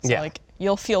now. So Yeah. like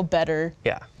you'll feel better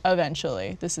Yeah.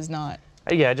 eventually. This is not.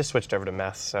 Yeah, I just switched over to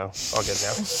meth, so all good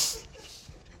now.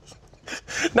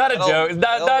 Not a joke.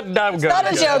 Not good.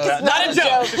 not a joke. It's Not a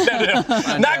joke.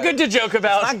 No. Not good to joke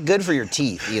about. Not good for your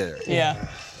teeth either. Yeah.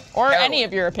 Or any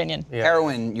of your opinion. Yeah.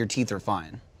 Heroin, your teeth are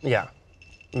fine. Yeah.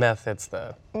 Meth, it's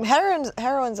the.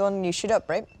 Heroin's the one you shoot up,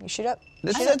 right? You shoot up.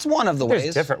 That's one of the There's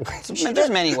ways. different ways. There's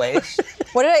many ways.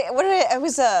 What did I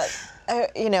was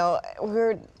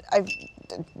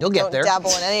You'll get don't there. dabble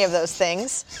in any of those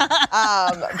things. But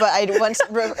I once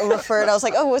referred, I was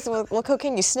like, what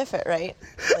cocaine? You sniff it, right?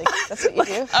 Like, that's what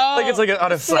you do. Like it's like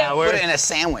on a flower. Put it in a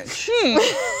sandwich. You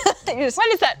just-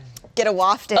 When is that? Get a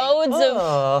wafting. Odes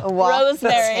of A waft.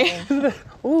 rosemary.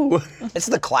 Ooh, It's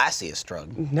the classiest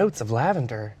drug. notes of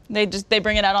lavender. They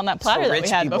bring it out on that platter For that we rich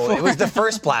had people, before. it was the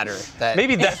first platter that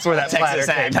Maybe that's where that platter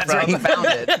Texas came had. That's from. where he found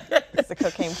it. It's the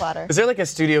cocaine platter. Is there like a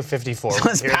Studio 54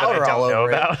 There's here that I powder all don't know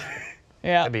over it. about?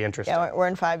 yeah. That'd be interesting. Yeah, we're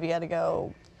in 5. You got to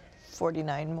go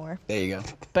 49 more. There you go.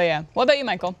 But yeah, what about you,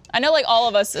 Michael? I know like all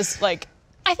of us is like,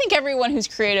 I think everyone who's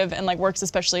creative and like works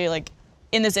especially like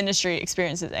in this industry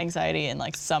experiences anxiety in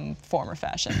like some form or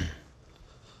fashion.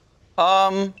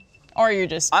 Or you're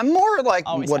just I'm more like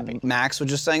Always what happy. Max was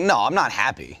just saying. No, I'm not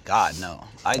happy. God, no.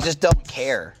 I just don't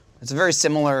care. It's a very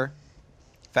similar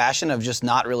fashion of just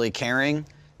not really caring.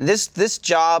 This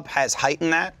job has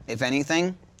heightened that, if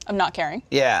anything. I'm not caring.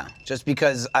 Yeah, just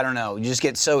because, I don't know, you just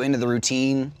get so into the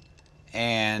routine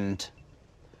and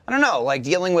I don't know, like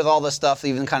dealing with all the stuff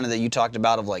even kind of that you talked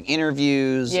about of like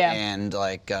interviews Yeah. and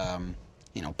like,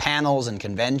 panels and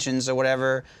conventions or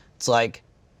whatever. It's like,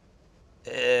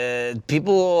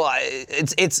 people,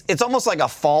 it's almost like a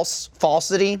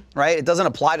falsity, right? It doesn't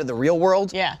apply to the real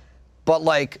world. Yeah. But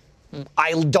like,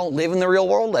 I don't live in the real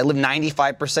world. I live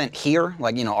 95% here,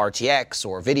 like, RTX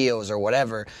or videos or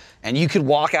whatever. And you could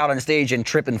walk out on stage and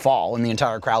trip and fall and the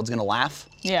entire crowd's gonna laugh.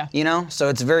 Yeah. So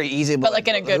it's very easy. But, like,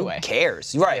 in a good who way.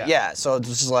 cares? Right, yeah. So it's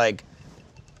just like,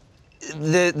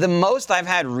 the most I've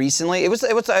had recently, it was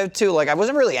too, like, I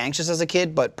wasn't really anxious as a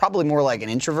kid, but probably more like an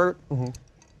introvert.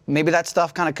 Maybe that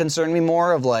stuff kind of concerned me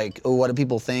more of like, oh, what do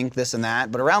people think, this and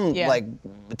that. But around Yeah. like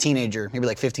a teenager, maybe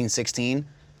like 15, 16,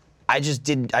 I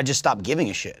just stopped giving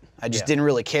a shit. I just didn't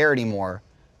really care anymore.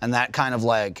 And that kind of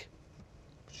like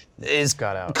is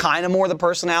Got out. kind of more the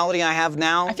personality I have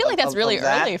now. I feel like that's of really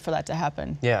that. early for that to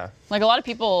happen. Yeah. Like a lot of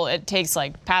people, it takes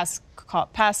like past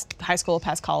high school,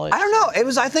 past college. I don't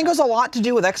know. I think it was a lot to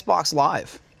do with Xbox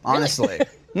Live, honestly.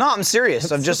 No, I'm serious.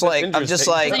 I'm just like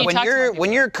interesting. Then you when talk to more when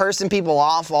people. you're cursing people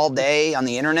off all day on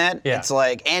the internet, Yeah. it's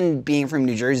like, and being from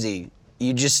New Jersey,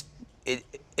 you just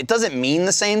it doesn't mean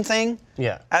the same thing.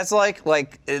 Yeah. As like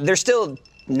there's still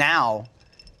now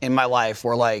in my life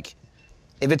where like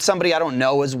if it's somebody I don't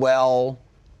know as well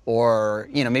or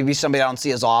maybe somebody I don't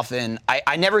see as often,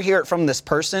 I never hear it from this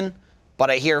person, but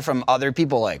I hear from other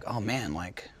people like, oh man,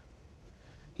 like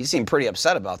you seem pretty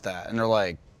upset about that, and they're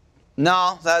like,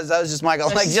 no, that was just Michael.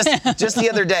 Like just the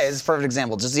other day, this is a perfect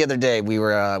example. Just the other day, we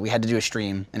had to do a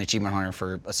stream in Achievement Hunter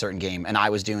for a certain game, and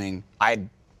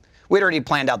we'd already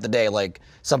planned out the day. Like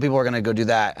some people were gonna go do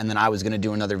that, and then I was gonna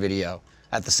do another video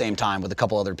at the same time with a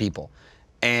couple other people.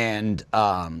 And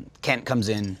Kent comes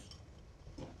in,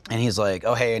 and he's like,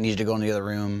 oh hey, I need you to go in the other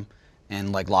room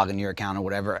and like log into your account or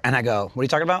whatever. And I go, what are you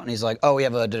talking about? And he's like, oh, we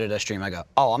have a da-da-da stream. I go,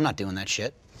 oh, I'm not doing that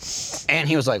shit. And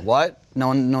he was like, what? No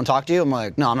one talked to you? I'm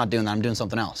like, no, I'm not doing that. I'm doing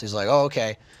something else. He's like, oh,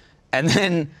 okay. And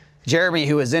then Jeremy,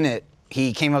 who was in it,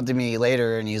 he came up to me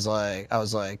later and I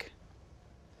was like,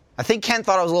 I think Kent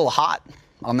thought I was a little hot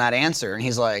on that answer. And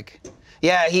he's like,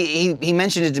 yeah, he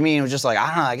mentioned it to me and was just like, I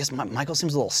don't know, I guess Michael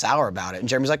seems a little sour about it. And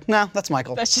Jeremy's like, no, that's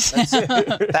Michael. That's just.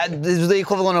 That is the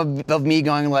equivalent of me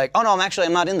going like, oh no,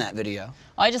 I'm not in that video.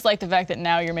 I just like the fact that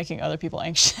now you're making other people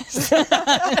anxious.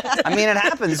 I mean, it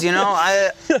happens,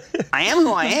 I am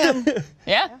who I am.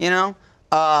 Yeah.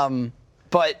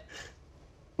 But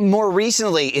more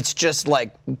recently, it's just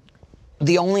like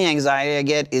the only anxiety I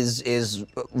get is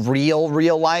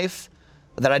real life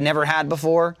that I'd never had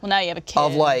before. Well, now you have a kid.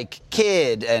 Of like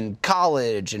kid and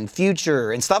college and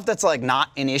future and stuff that's like not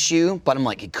an issue, but I'm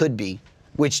like, it could be,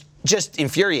 which just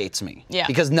infuriates me. Yeah.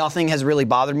 Because nothing has really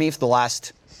bothered me for the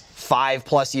last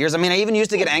 5+ years. I mean, I even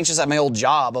used to get anxious at my old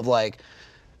job of like,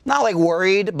 not like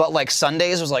worried, but like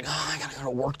Sundays was like, oh, I gotta go to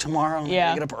work tomorrow.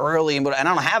 Yeah. I gotta get up early, and I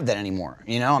don't have that anymore.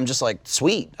 I'm just like,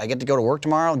 sweet, I get to go to work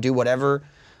tomorrow and do whatever.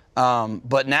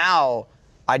 But now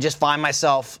I just find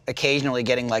myself occasionally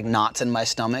getting like knots in my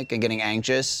stomach and getting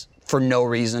anxious for no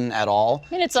reason at all.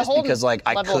 I mean, it's a just whole because like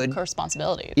I level could. of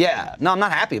responsibility. Yeah, no, I'm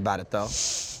not happy about it though.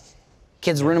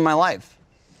 Kids ruining my life.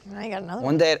 I got another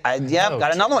One day,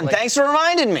 got another one. like- Thanks for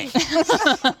reminding me.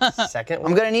 Second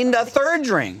one? I'm gonna need a third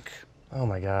drink. Oh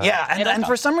my god. Yeah, and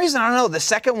for some reason, I don't know, the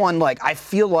second one, like, I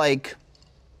feel like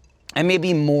I may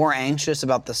be more anxious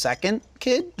about the second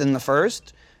kid than the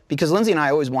first, because Lindsay and I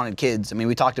always wanted kids. I mean,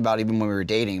 we talked about it even when we were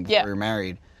dating, before Yeah. we were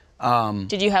married.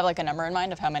 Did you have like a number in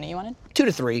mind of how many you wanted? 2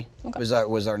 to 3 was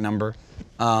our number.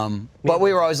 But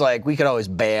we were always like, we could always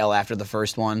bail after the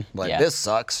first one. Like, Yeah. this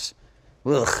sucks.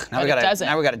 Ugh, now But it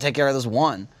doesn't. we gotta take care of this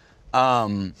one.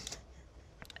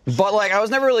 But like, I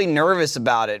was never really nervous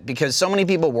about it because so many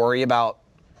people worry about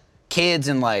kids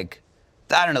and like,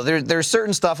 I don't know, there's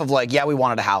certain stuff of like, yeah, we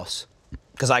wanted a house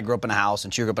because I grew up in a house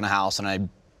and she grew up in a house and I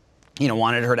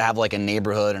wanted her to have like a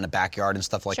neighborhood and a backyard and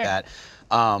stuff like Sure. that.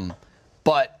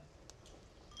 But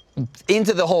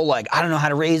into the whole like, I don't know how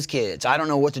to raise kids. I don't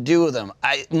know what to do with them.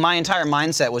 My entire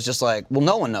mindset was just like, well,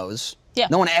 no one knows. Yeah.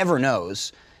 No one ever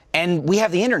knows. And we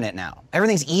have the internet now.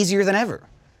 Everything's easier than ever.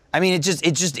 I mean, it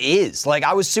just is. Like,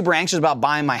 I was super anxious about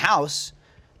buying my house.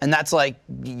 And that's like,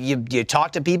 you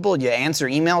talk to people, you answer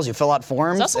emails, you fill out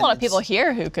forms. There's also a lot of people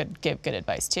here who could give good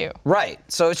advice too. Right.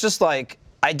 So it's just like,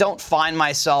 I don't find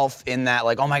myself in that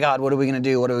like, oh my God, what are we gonna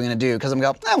do? What are we gonna do? Because I'm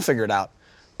going, I'll figure it out.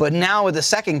 But now with the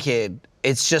second kid,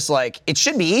 it's just like, it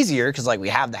should be easier because like we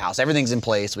have the house, everything's in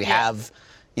place, we have,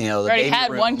 the We already baby had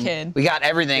room. one kid. We got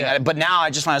everything. But now I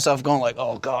just find myself going like,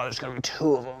 oh God, there's gonna be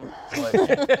 2 of them.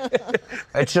 Like,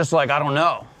 it's just like, I don't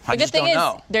know. I The good just thing don't is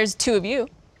know. there's 2 of you.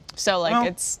 So like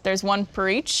Well- there's one per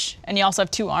each, and you also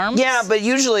have 2 arms. Yeah, but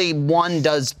usually one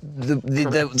does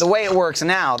the way it works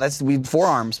now. We have 4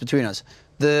 arms between us.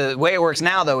 The way it works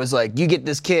now, though, is like you get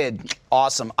this kid,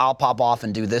 awesome. I'll pop off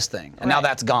and do this thing, and now Right.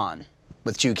 that's gone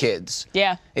with 2 kids.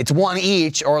 Yeah. It's 1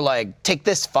 each, or like take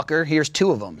this fucker. Here's 2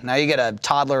 of them. Now you get a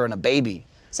toddler and a baby.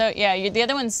 So yeah, the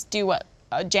other ones do what?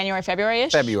 January,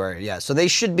 February-ish? February, yeah. So they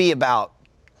should be about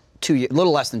a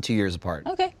little less than 2 years apart.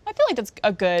 Okay. I feel like that's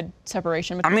a good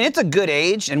separation. I mean, it's a good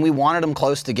age, and we wanted them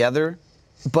close together,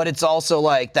 but it's also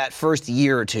like that first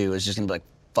year or 2 is just gonna be like,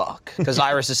 fuck. Because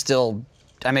Iris is still,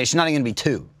 I mean, she's not even gonna be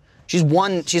 2.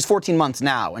 She's 14 months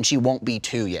now, and she won't be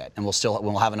 2 yet, and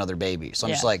we'll have another baby. So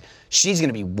I'm just Yeah. like, she's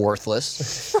gonna be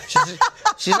worthless.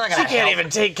 She's not gonna She can't help. even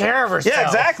take care of herself. Yeah,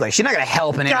 exactly. She's not gonna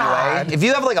help in any God. way. If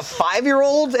you have like a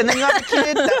 5-year-old and then you have a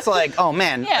kid, that's like, oh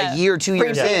man, Yeah. a year, 2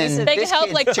 years in, They can this help,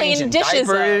 kid's like, clean changing dishes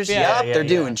up. diapers. Yeah. Yep, Yeah, they're yeah.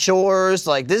 doing chores.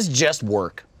 Like, this is just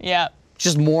work. Yeah.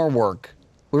 Just more work.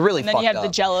 We really And then fucked you have up. the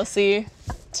jealousy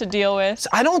to deal with.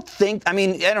 I don't think, I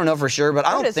mean, I don't know for sure, but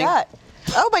I What don't is think. that?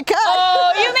 Oh my God!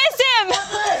 Oh, you missed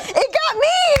him! It got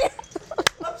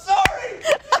me! I'm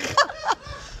sorry.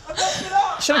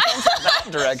 Should have come from that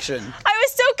direction. I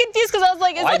was so confused because I was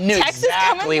like, is I that knew Texas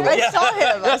exactly coming? what- I saw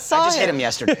him. I saw I just him. hit him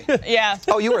yesterday. Yeah.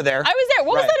 Oh, you were there. I was there.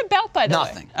 What was Right. that about, by the way?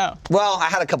 Nothing. Oh. Well, I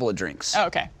had a couple of drinks. Oh,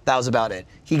 okay. That was about it.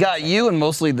 He got you and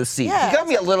mostly the seat. Yeah, he got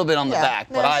me a little bit on the yeah. back,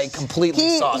 but Yeah. I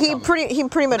completely saw it coming. He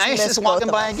pretty much Now he's missed just both walking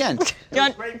of by us. again. You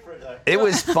want- It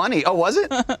was funny. Oh, was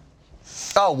it?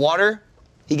 Oh, water.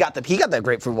 He got the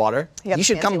grapefruit water. got You the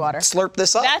should fancy come water. slurp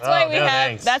this up. That's why Oh, we no, have.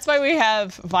 thanks. That's why we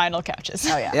have vinyl couches.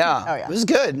 Oh yeah. Yeah. Oh yeah. It was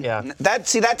good. Yeah. That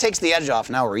takes the edge off.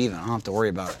 Now we're even. I don't have to worry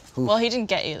about it. Ooh. Well, he didn't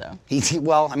get you though.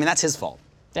 Well, I mean, that's his fault.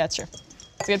 That's true.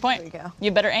 That's a good point. There you go.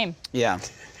 You better aim, Yeah.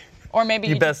 or maybe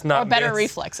You best not or better miss.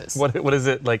 reflexes. What is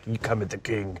it like? You come at the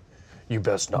king. You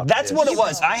best not. That's miss. what it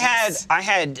was. I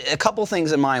had a couple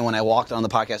things in mind when I walked on the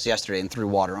podcast yesterday and threw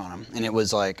water on him. And it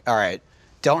was like, all right,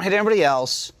 don't hit anybody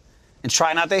else, and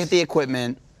try not to hit the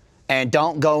equipment, and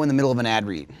don't go in the middle of an ad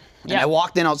read. And Yeah. I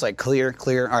walked in, I was like, clear,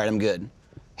 all right, I'm good.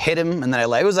 Hit him, and then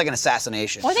it was like an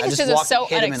assassination. Well, I think it's just because it's walked,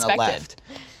 so hit him, and I unexpected. left.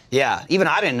 Yeah, even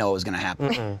I didn't know it was gonna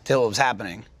happen till it was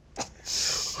happening.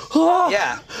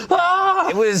 Yeah,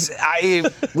 it was. I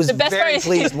was The best part very is-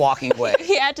 pleased walking away.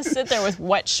 He had to sit there with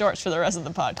wet shorts for the rest of the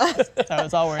podcast. So I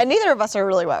was all worried. And neither of us are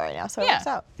really wet right now, so it Yeah. works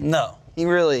out. No, he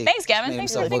really. Thanks, Gavin. made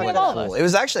Thanks himself for thinking look of like all of a fool. us. It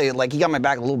was actually like he got my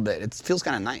back a little bit. It feels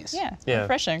kind of nice. Yeah. Yeah.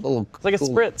 Refreshing. A little, It's like a cool.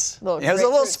 spritz. Little It was a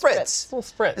little grapefruit spritz. Little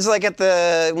spritz. It's like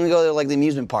when we go to like the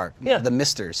amusement park. Yeah. The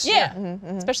Misters. Yeah.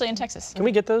 Especially in Texas. Can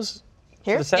we get those?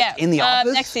 Here? For the set? Yeah. In the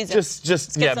office? Next season.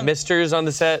 Just get yeah, some. misters on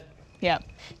the set. Yeah.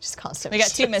 Just constant. We got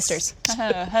 2 misters.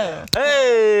 I'm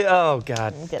Hey, oh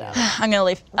God. Get out. gonna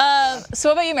leave. So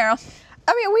what about you, Meryl?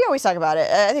 I mean, we always talk about it.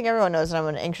 I think everyone knows that I'm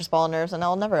an anxious ball of nerves, and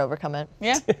I'll never overcome it.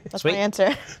 Yeah. That's Sweet. my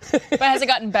answer. But has it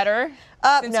gotten better?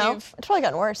 Since No, you've- it's probably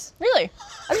gotten worse. Really?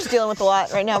 I'm just dealing with a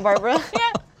lot right now, Barbara.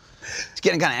 Yeah. It's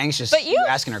getting kind of anxious. But you- You're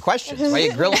asking her questions. Why are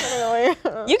you grilling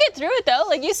her? You get through it though.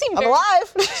 Like you seem I'm very.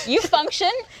 alive. You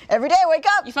function. Every day I wake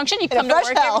up. You function. You In a come to fresh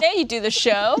work hell. every day. You do the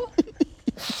show.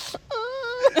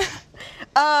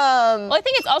 Um, Well, I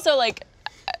think it's also like,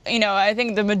 I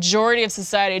think the majority of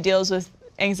society deals with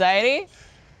anxiety.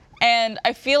 And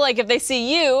I feel like if they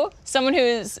see you, someone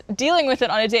who's dealing with it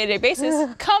on a day-to-day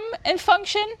basis, come and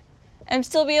function and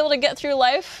still be able to get through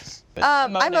life.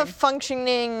 I'm a moaning.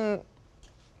 functioning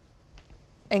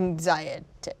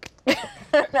anxietic.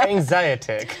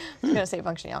 Anxietic. I was gonna say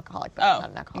functioning alcoholic, but I'm Oh, not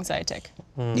an alcoholic. anxietic.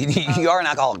 You are an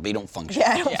alcoholic, but you don't function.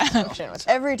 Yeah, I don't function.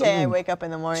 Every day I wake up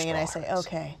in the morning and I say,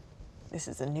 okay, this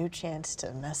is a new chance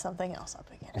to mess something else up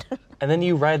again. And then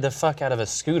you ride the fuck out of a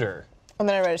scooter. And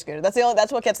then I ride a scooter. That's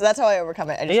how I overcome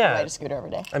it. I just Yeah. ride a scooter every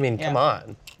day. I mean, come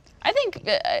on. I think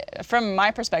from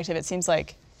my perspective, it seems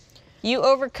like you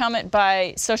overcome it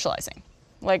by socializing.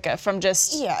 Like from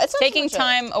just Yeah, it's not so taking much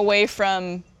time away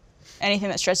from anything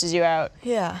that stresses you out.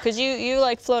 Yeah. Because you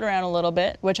like float around a little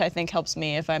bit, which I think helps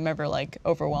me if I'm ever like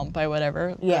overwhelmed by whatever.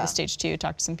 Go Yeah. to stage 2,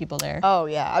 talk to some people there. Oh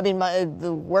yeah. I mean,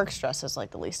 the work stress is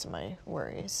like the least of my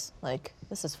worries. Like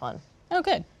this is fun. Oh,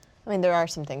 good. I mean, there are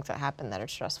some things that happen that are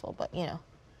stressful, but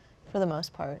for the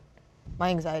most part, my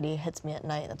anxiety hits me at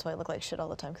night. That's why I look like shit all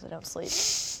the time because I don't sleep.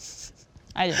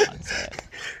 I didn't want to say it.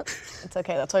 It's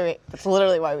okay. That's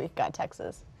literally why we got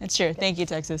Texas. It's true. Thank you,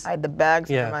 Texas. I had the bags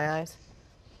Yeah. under my eyes.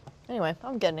 Anyway,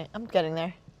 I'm getting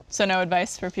there. So no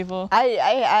advice for people?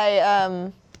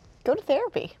 I go to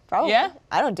therapy. Probably. Yeah?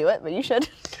 I don't do it, but you should.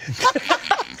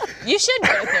 You should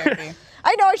go to therapy.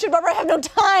 I know I should, but I have no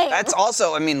time. That's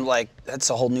also, I mean, like,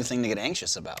 that's a whole new thing to get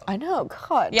anxious about. I know.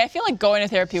 God. Yeah, I feel like going to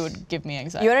therapy would give me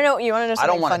anxiety. You wanna know? I something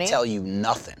don't want funny? to tell you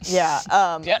nothing. Yeah.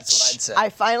 Yeah. That's what I'd say. I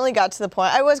finally got to the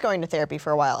point. I was going to therapy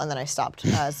for a while, and then I stopped,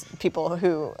 as people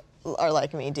who are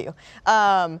like me do.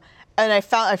 And I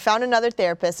found another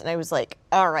therapist, and I was like,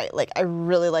 all right, like I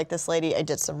really like this lady. I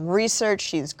did some research.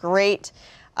 She's great.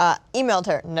 Emailed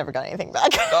her, never got anything back.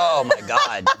 Oh my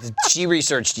God. She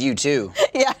researched you too.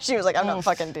 Yeah, she was like, I'm not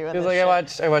fucking doing He was this like,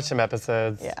 shit. I watched some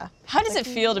episodes. Yeah. How does it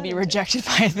feel to be rejected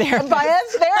by a therapist? By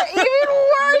us, they're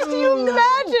even worse. You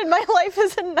imagine? My life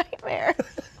is a nightmare.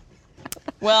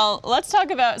 Well, let's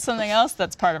talk about something else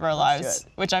that's part of our lives,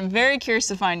 which I'm very curious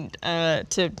to find,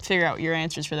 to figure out your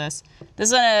answers for this.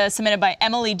 This is submitted by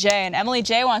Emily J, and Emily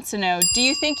J wants to know, do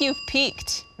you think you've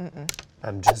peaked?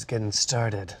 I'm just getting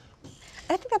started.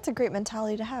 I think that's a great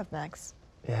mentality to have, Max.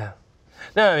 Yeah.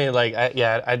 No, I mean, like, I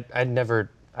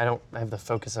don't have the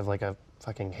focus of like a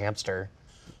fucking hamster.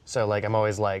 So like, I'm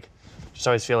always like, just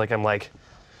always feel like I'm like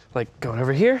going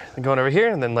over here and going over here.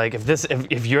 And then like,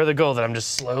 if you're the goal, then I'm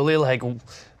just slowly like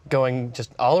going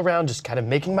just all around, just kind of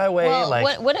making my way. Well,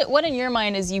 like, what in your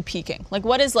mind is you peaking? Like,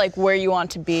 what is like where you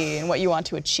want to be and what you want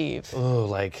to achieve? ooh,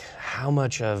 like how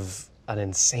much of an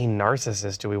insane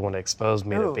narcissist do we want to expose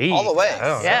me to be? all the way. I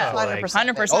don't Yeah, know, like,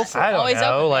 100%. I don't Always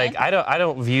know. open, Like man. I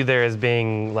don't view there as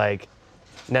being like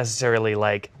necessarily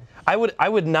like I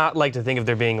would not like to think of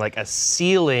there being like a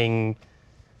ceiling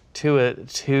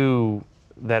to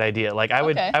that idea. Like I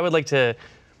would like to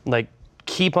like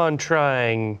keep on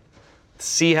trying,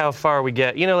 see how far we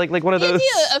get. You know, like one of The those.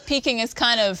 idea of peaking is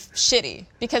kind of shitty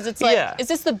because it's like, Yeah. is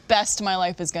this the best my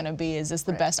life is going to be? Is this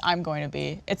the best I'm going to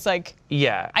be? It's like,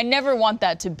 Yeah. I never want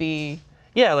that to be.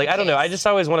 Yeah, like I don't know. I case. just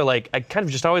always want to like I kind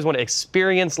of just always want to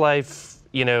experience life,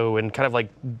 you know, and kind of like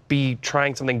be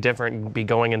trying something different, be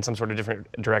going in some sort of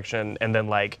different direction, and then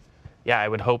like, yeah, I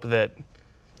would hope that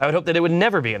it would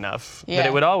never be enough. That Yeah.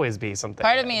 it would always be something.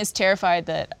 Part of me is terrified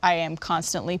that I am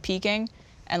constantly peaking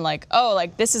and like, oh,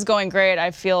 like this is going great.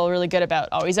 I feel really good about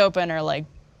Always Open or like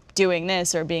doing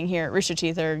this or being here at Rooster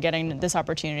Teeth or getting this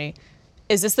opportunity.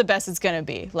 Is this the best it's gonna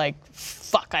be? Like,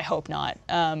 fuck, I hope not.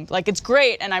 Like it's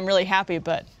great and I'm really happy,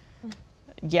 but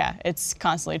yeah, it's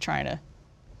constantly trying to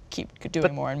keep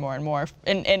doing more and more and more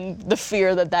in the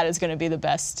fear that that is gonna be the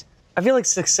best. I feel like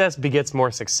success begets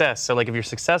more success. So like if you're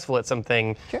successful at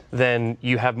something, then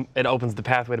it opens the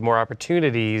pathway to more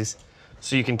opportunities,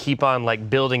 so you can keep on like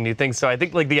building new things. So I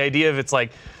think like the idea of it's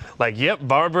like, yep,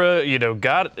 Barbara, you know,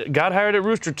 got hired at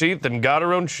Rooster Teeth and got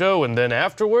her own show, and then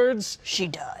afterwards She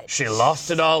died. she lost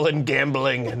it all in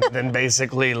gambling, and then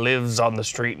basically lives on the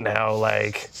street now,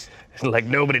 like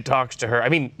nobody talks to her. I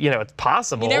mean, you know, it's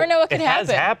possible. You never know what could it happen.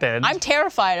 Has happened. I'm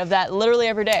terrified of that literally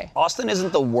every day. Austin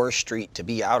isn't the worst street to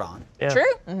be out on. Yeah.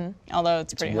 True? Mm-hmm. Although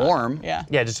it's pretty hot. warm. Yeah.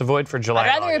 Yeah, just avoid for July. I'd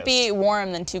rather and it be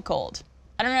warm than too cold.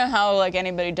 I don't know how like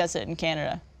anybody does it in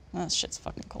Canada. Oh, this shit's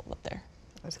fucking cold up there.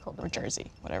 It's called Or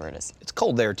Jersey, whatever it is. It's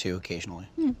cold there too occasionally.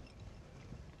 Do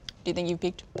you think you've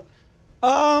peaked?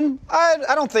 I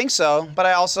don't think so, but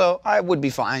I would be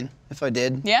fine if I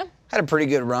did. Yeah? Had a pretty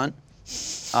good run.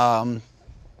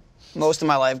 Most of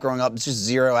my life growing up, it's just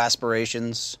zero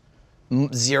aspirations,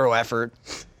 zero effort.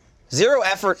 Zero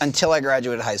effort until I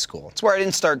graduated high school. It's where I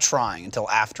didn't start trying until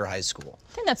after high school.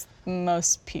 I think that's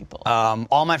most people.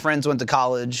 All my friends went to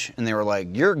college, and they were like,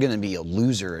 you're going to be a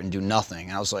loser and do nothing.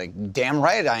 And I was like, damn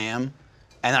right I am.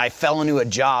 And then I fell into a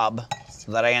job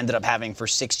that I ended up having for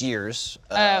 6 years.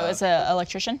 As an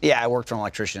electrician? Yeah, I worked for an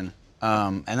electrician.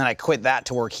 And then I quit that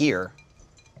to work here.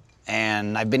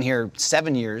 And I've been here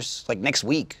 7 years, like next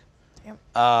week.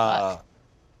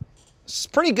 It's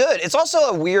pretty good. It's also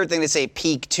a weird thing to say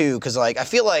peak too, because like I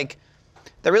feel like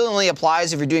that really only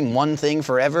applies if you're doing one thing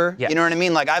forever. Yes. You know what I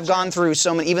mean? Like I've gone through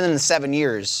so many, even in the 7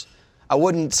 years, I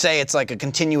wouldn't say it's like a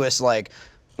continuous like,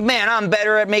 man, I'm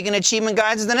better at making achievement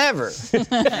guides than ever. You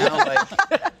know,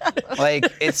 like, Like,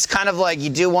 it's kind of like you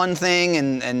do one thing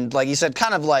and like you said,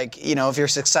 kind of like, you know, if you're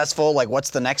successful, like what's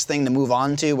the next thing to move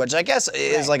on to, which I guess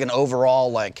is like an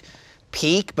overall like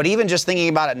peak. But even just thinking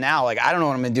about it now, like I don't know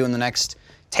what I'm gonna do in the next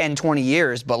 10, 20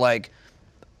 years, but like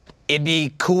it'd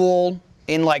be cool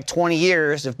in like 20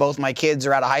 years if both my kids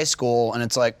are out of high school and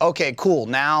it's like, okay, cool,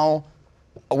 now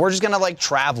we're just gonna like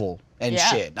travel and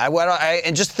shit.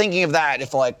 And just thinking of that,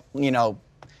 if like, you know,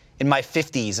 in my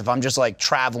 50s, if I'm just like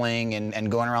traveling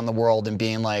and going around the world and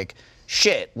being like,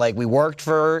 shit, like we worked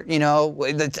for, you know,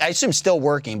 I assume still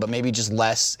working, but maybe just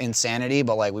less insanity,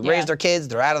 but like we raised our kids,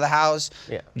 they're out of the house,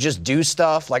 just do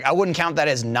stuff. Like I wouldn't count that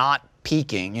as not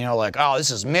peaking, you know, like, oh, this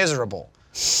is miserable.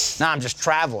 Now I'm just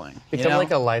traveling. Become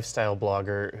like a lifestyle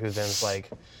blogger who then's like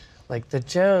the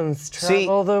Jones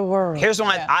travel the world. Here's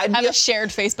one I'd Have be a shared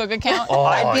Facebook account.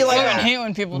 I'd be like I hate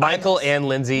when people Michael and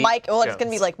Lindsay. Mike, well, it's gonna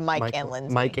be like Mike and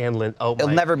Lindsay. Mike and Lindsay. Oh, It'll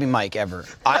Mike. never be Mike ever.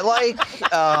 I like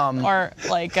or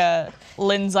like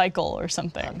Lynn Zykel or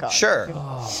something. sure.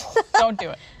 Don't do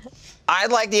it. I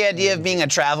like the idea of being a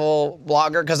travel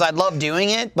blogger because I'd love doing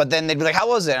it, but then they'd be like, how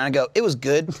was it? And I'd go, it was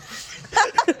good.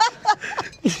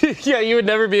 Yeah, you would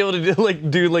never be able to do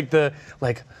the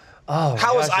oh.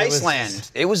 How was gosh,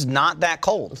 Iceland? It was not that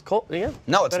cold. Cold? Yeah.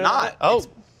 No, it's Better not. than- Oh.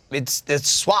 It's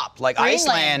swapped. Like Greenland.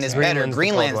 Iceland is better. Greenland's the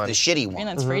Greenland's cold the one. shitty one.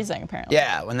 Greenland's freezing apparently.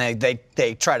 Yeah, when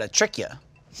they try to trick you.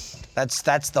 That's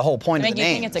the whole point They of make the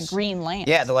you name. think it's a green land.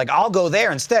 Yeah, they're like, I'll go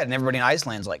there instead, and everybody in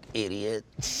Iceland's like, idiot.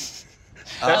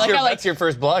 That's your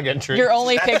first blog entry. Your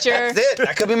only picture. That's it.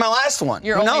 That could be my last one.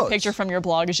 Your Who only knows? picture from your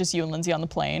blog is just you and Lindsay on the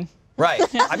plane. Right.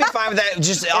 I'd be fine with that.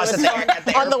 Just us at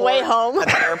the On the way home. At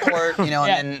the airport, you know,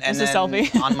 Yeah, and just a then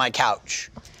selfie. on my couch.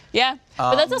 Yeah,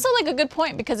 but that's also like a good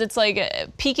point because it's like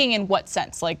peaking in what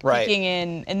sense? Like Right. peaking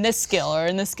in this skill or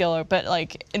in this skill, or but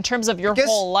like in terms of your guess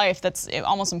whole life, that's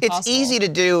almost impossible. It's easy to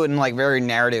do in like very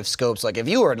narrative scopes. Like if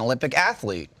you were an Olympic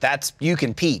athlete, you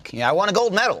can peak. Yeah, I won a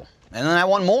gold medal, and then I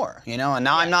won more, you know, and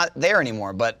now I'm not there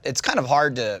anymore. But it's kind of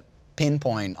hard to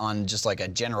pinpoint on just like a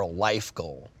general life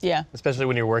goal. Yeah. Especially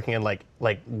when you're working in like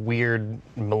weird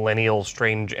millennial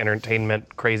strange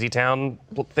entertainment crazy town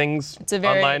things It's a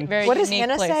very, online. very What does unique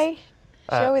Hannah place. say?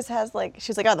 She always has like,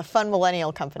 she's like, oh, the fun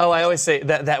millennial company. Oh, I always say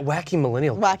that wacky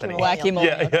millennial Wacky company. millennial. Wacky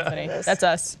millennial Yeah. company. That's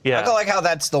us. Yeah. I like how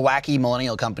that's the wacky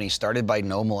millennial company started by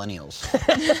no millennials.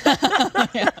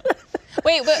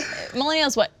 Wait, but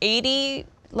millennials, what, 80?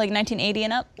 Like 1980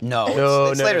 and up? No, No,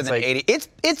 it's no, later it's than like 80.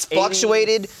 It's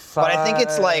fluctuated, but I think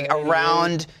it's like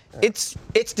around.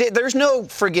 There's no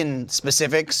friggin'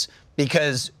 specifics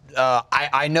because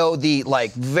I know the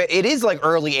like it is like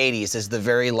early 80s is the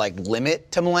very like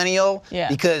limit to millennial. Yeah.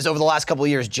 Because over the last couple of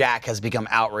years, Jack has become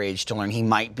outraged to learn he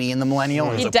might be in the millennial.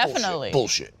 and He it's like, definitely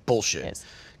bullshit. is.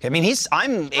 I mean,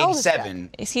 I'm How old is Jack? 87.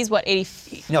 He's what,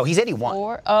 84? No, he's 81.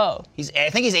 Oh.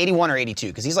 I think he's 81 or 82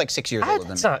 because he's like 6 years older than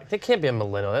That's me. not. That can't be a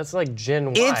millennial. That's like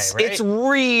Gen Y, It's right?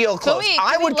 real close. we-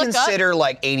 I can we would look up? consider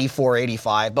like 84,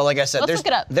 85, but like I said, Let's look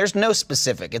it up. there's no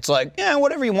specific. It's like, yeah,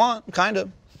 whatever you want, kind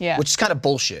of. Yeah. Which is kind of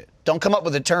bullshit. Don't come up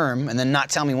with a term and then not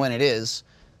tell me when it is.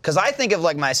 Because I think of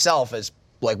like myself as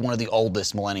like one of the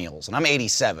oldest millennials, and I'm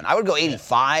 87. I would go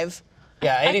 85.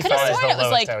 Yeah, I 85 could have is sworn the it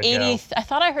was lowest like I would 80. go. I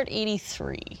thought I heard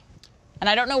 83. And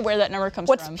I don't know where that number comes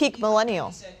What's from. peak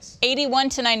millennial? 81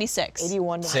 to 96.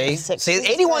 81 to See? 96. See,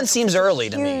 81 seems early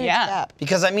to me. Huge Yeah. gap.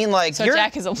 Because I mean, like, So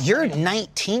Jack is a you're millennial.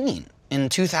 19 in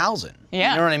 2000.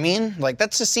 Yeah. You know what I mean? Like,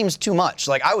 that just seems too much.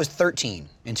 Like, I was 13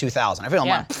 in 2000. I feel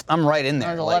Yeah. like I'm right in I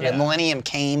there. was Like, the 11. millennium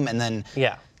came, and then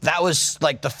Yeah. that was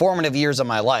like the formative years of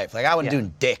my life. Like, I wasn't Yeah.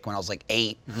 doing dick when I was like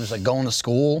 8. I was like going to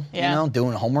school, Yeah. you know,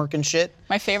 doing homework and shit.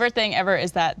 My favorite thing ever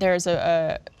is that there's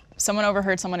someone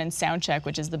overheard someone in Soundcheck,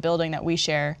 which is the building that we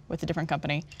share with a different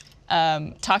company,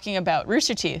 talking about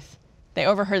Rooster Teeth. They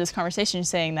overheard this conversation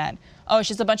saying that, oh, it's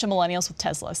just a bunch of millennials with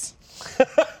Teslas.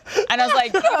 And I was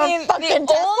like, you mean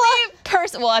the only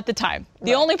person, well, at the time,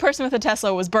 the only person with a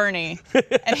Tesla was Bernie,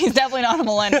 and he's definitely not a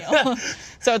millennial.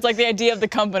 So it's like the idea of the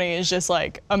company is just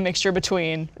like a mixture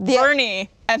between Bernie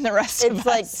and the rest of us. It's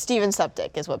like Steven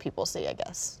Septic is what people see, I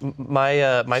guess.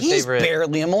 My He's favorite.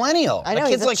 barely a millennial. I know, That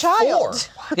kid's he's a like child.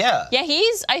 4. Yeah. Yeah,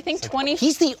 he's, I think, 20.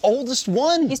 He's the oldest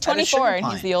one. He's at a 24 sugar and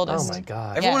he's pine. the oldest. Oh my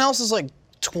god. Everyone Yeah. else is like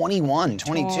 21,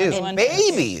 22. 21.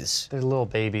 Babies. They're little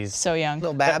babies. So young.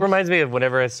 Little That bad. reminds me of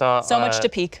whenever I saw. So much to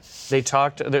peak. They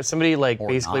talked. Somebody like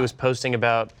basically not. was posting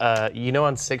about, you know,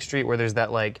 on 6th Street where there's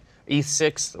that like East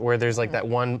 6th where there's like that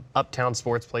one uptown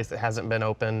sports place that hasn't been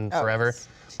open forever.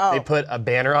 Oh. They put a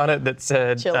banner on it that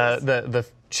said Chili's.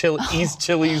 East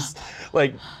Chili's,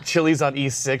 like Chili's on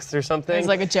East 6th or something. It was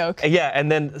like a joke. Yeah,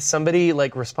 and then somebody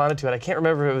like responded to it. I can't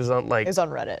remember if it was on like. It was on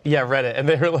Reddit. Yeah, Reddit, and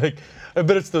they were like, I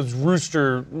bet it's those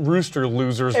rooster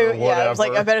losers or whatever. Yeah, I was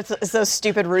like, I bet it's those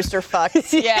stupid rooster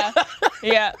fucks. Yeah.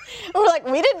 Yeah. We're like,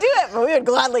 we didn't do it, but we would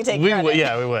gladly take we credit. would,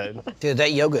 yeah, we would. Dude,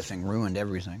 that yoga thing ruined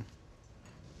everything.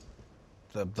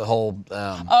 The whole.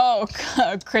 Oh,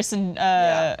 Chris and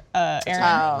Aaron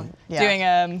Oh,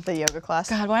 yeah. doing the yoga class.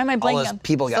 God, why am I all blanking those on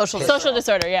people got Social pissed social off.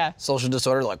 disorder? Yeah. Social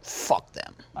disorder, like, fuck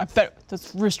them. I bet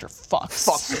those rooster fucks.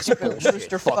 Fuck this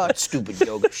bullshit. Fuck that stupid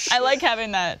yoga shit. I like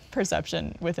having that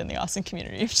perception within the Austin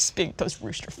community of just being those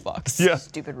rooster fucks. Yeah.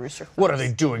 Stupid rooster fucks. What are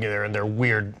they doing there in their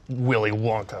weird Willy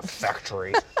Wonka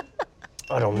factory?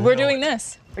 I don't know. We're doing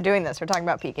this. We're doing this. We're talking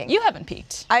about peaking. You haven't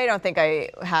peaked. I don't think I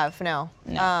have, no.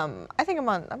 No. I think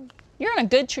I'm You're on a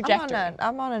good trajectory.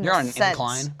 I'm on an You're on an ascent.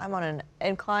 incline. I'm on an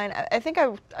incline. I think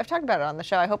I've talked about it on the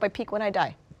show. I hope I peak when I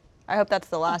die. I hope that's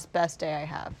the last best day I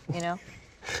have, you know?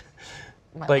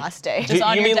 My Like, last day. do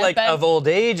on you your mean like deathbed? of old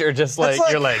age, or just like,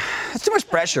 you're like, That's too much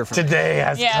pressure for me. today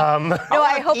has Yeah. come? No,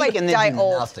 I hope I Peak and then die do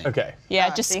old. nothing. Okay. Yeah,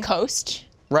 Ah, just see? coast.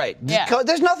 Right. Yeah.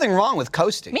 There's nothing wrong with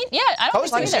coasting. Yeah, I don't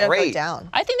Coasting think is so either. great. Go down.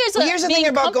 I think there's Well, a here's the being thing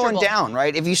about going comfortable. down,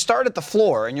 right? If you start at the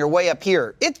floor and you're way up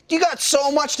here, you got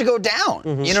so much to go down.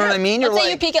 You know what I mean? You're Let's say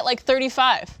you like, peak at like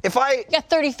 35. if I, You got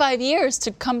 35 years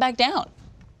to come back down.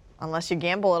 Unless you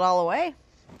gamble it all away.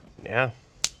 Yeah.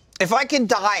 if I could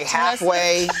die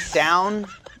halfway down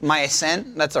my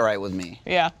ascent, that's all right with me.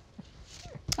 Yeah.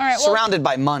 All right, well, Surrounded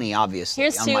by money, obviously,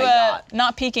 here's on to my yacht.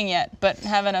 not peaking yet, but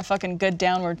having a fucking good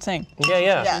downward thing. Yeah,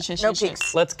 yeah. Yeah, Shh, shh, no shh, shh.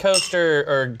 peaks. Let's coast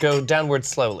or go downward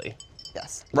slowly.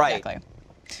 Yes. Right. Exactly.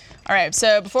 All right,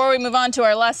 so before we move on to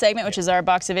our last segment, which is our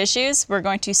box of issues, we're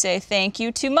going to say thank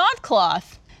you to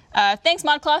ModCloth. Thanks,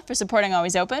 ModCloth, for supporting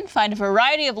Always Open. Find a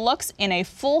variety of looks in a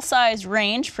full-size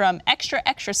range from extra,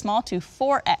 extra small to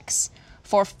 4X.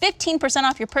 For 15%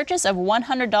 off your purchase of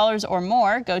 $100 or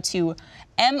more, go to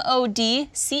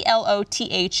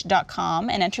modcloth.com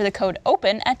and enter the code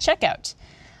OPEN at checkout.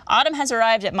 Autumn has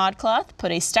arrived at ModCloth.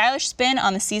 Put a stylish spin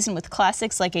on the season with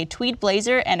classics like a tweed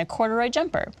blazer and a corduroy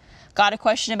jumper. Got a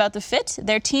question about the fit?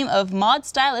 Their team of mod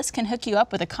stylists can hook you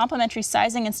up with a complimentary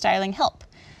sizing and styling help.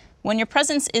 When your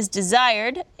presence is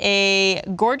desired, a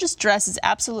gorgeous dress is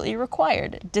absolutely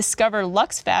required. Discover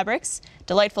luxe fabrics,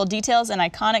 delightful details, and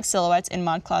iconic silhouettes in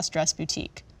ModCloth's dress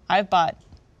boutique. I've bought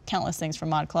countless things from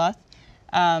ModCloth.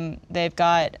 They've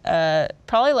got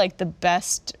probably like the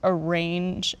best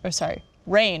range.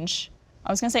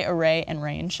 I was gonna say array and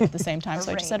range at the same time,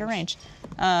 so I just said arrange.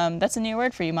 That's a new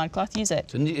word for you, ModCloth. Use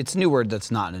it. It's a new word that's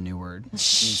not a new word. It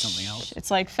means something else. It's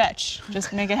like fetch.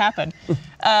 Just make it happen.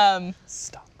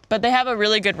 Stop. But they have a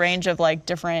really good range of like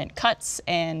different cuts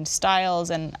and styles,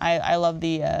 and I love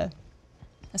the,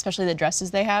 especially the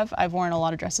dresses they have. I've worn a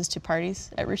lot of dresses to parties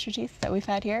at Rooster Teeth that we've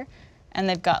had here, and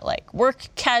they've got like work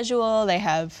casual. They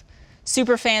have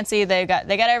super fancy. They got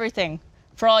everything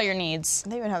for all your needs.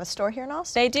 They even have a store here in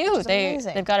Austin. They do. which is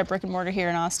amazing. They've got a brick and mortar here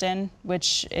in Austin,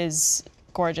 which is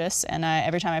gorgeous, and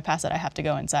every time I pass it, I have to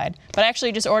go inside. But I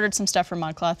actually just ordered some stuff from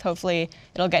ModCloth. Hopefully,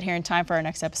 it'll get here in time for our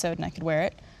next episode, and I could wear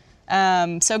it.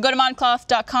 So go to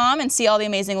modcloth.com and see all the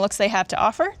amazing looks they have to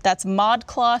offer. That's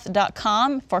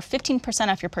modcloth.com for 15%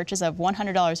 off your purchase of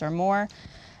 $100 or more.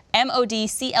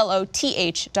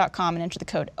 modcloth.com and enter the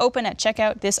code OPEN at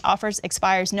checkout. This offer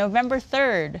expires November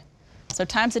 3rd, so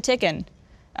time's a ticking.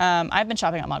 I've been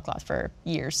shopping at ModCloth for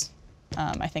years.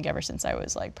 I think ever since I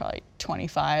was like probably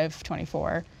 25,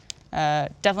 24.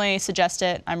 Definitely suggest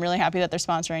it. I'm really happy that they're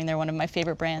sponsoring. They're one of my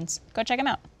favorite brands. Go check them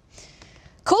out.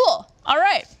 Cool. All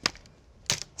right.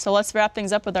 So let's wrap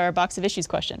things up with our box of issues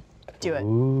question. Do it.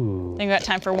 Think we got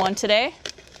time for one today?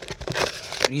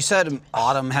 You said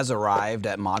Autumn has arrived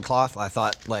at ModCloth. I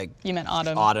thought like You meant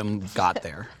Autumn. Autumn got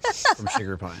there from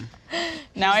Sugar Pine.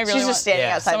 Now I really She's want just standing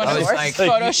Yeah, outside someone the I was door. like,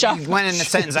 Photoshop. Went in the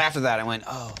sentence after that. I went,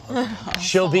 oh. Okay.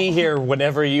 She'll be here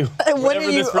whenever you. When whenever are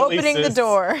you this opening the releases.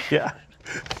 door? Yeah.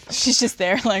 She's just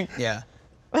there like, Yeah.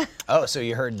 Oh, so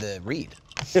you heard the read.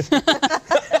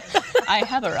 I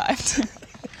have arrived.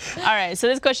 All right, so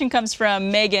this question comes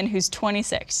from Megan, who's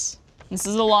 26. This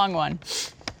is a long one.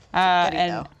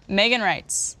 And though. Megan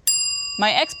writes,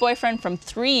 my ex-boyfriend from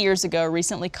 3 years ago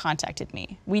recently contacted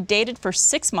me. We dated for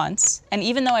 6 months, and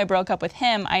even though I broke up with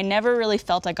him, I never really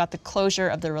felt I got the closure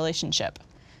of the relationship.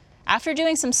 After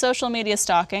doing some social media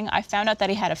stalking, I found out that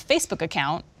he had a Facebook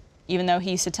account, even though he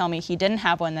used to tell me he didn't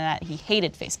have one and that he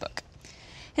hated Facebook.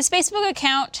 His Facebook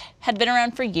account had been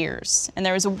around for years, and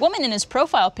there was a woman in his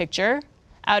profile picture.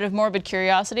 Out of morbid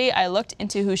curiosity, I looked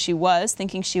into who she was,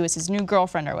 thinking she was his new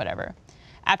girlfriend or whatever.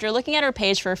 After looking at her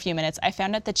page for a few minutes, I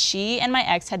found out that she and my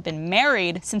ex had been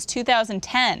married since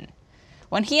 2010.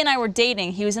 When he and I were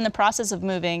dating, he was in the process of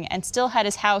moving and still had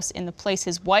his house in the place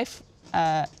his wife,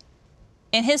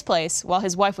 in his place while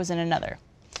his wife was in another.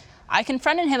 I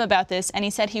confronted him about this and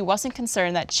he said he wasn't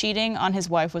concerned that cheating on his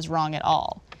wife was wrong at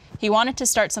all. He wanted to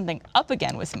start something up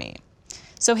again with me.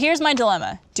 So here's my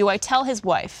dilemma. Do I tell his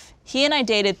wife? He and I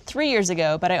dated 3 years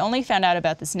ago, but I only found out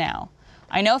about this now.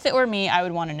 I know if it were me, I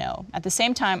would want to know. At the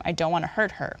same time, I don't want to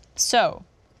hurt her. So,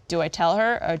 do I tell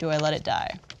her or do I let it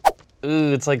die?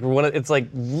 Ooh, it's like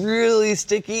really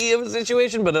sticky of a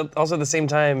situation, but also at the same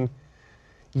time,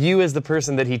 you as the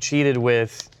person that he cheated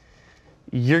with,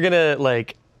 you're gonna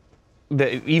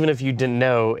even if you didn't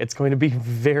know, it's going to be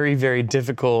very, very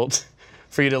difficult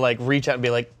for you to reach out and be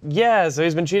like, yeah, so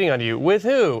he's been cheating on you. With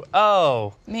who?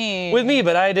 Oh. Me. With me,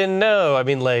 but I didn't know. I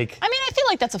feel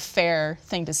like that's a fair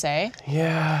thing to say.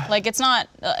 Yeah. It's not,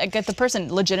 if the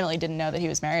person legitimately didn't know that he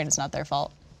was married, it's not their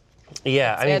fault.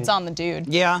 Yeah, It's on the dude.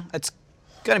 Yeah, it's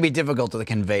gonna be difficult to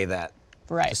convey that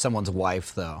Right. to someone's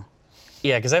wife, though.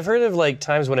 Yeah, because I've heard of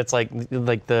times when it's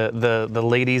the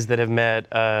ladies that have met.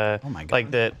 Oh my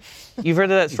God. That. You've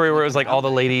heard of that story where it was all the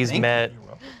ladies met.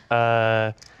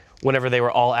 Whenever they were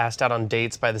all asked out on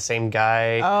dates by the same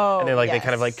guy. Oh, and then they yes.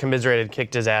 kind of commiserated,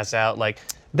 kicked his ass out.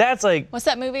 That's What's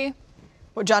that movie?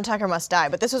 Well, John Tucker Must Die,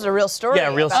 but this was a real story.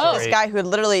 Yeah, real about story. This guy who had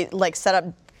literally set up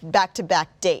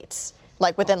back-to-back dates,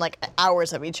 within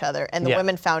hours of each other, and the Yeah.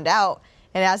 women found out.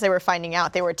 And as they were finding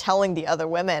out, they were telling the other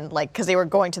women, because they were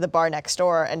going to the bar next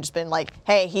door and just been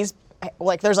hey, he's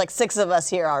there's 6 of us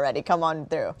here already. Come on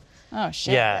through. Oh,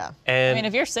 shit. yeah. Yeah. And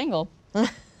If you're single.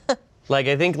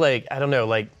 I think I don't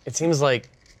know, it seems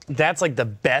that's the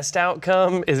best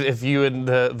outcome is if you and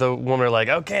the woman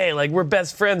are okay, we're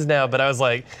best friends now. But I was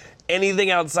anything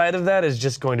outside of that is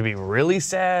just going to be really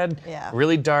sad, Yeah.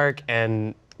 really dark,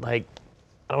 and I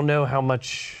don't know how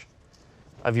much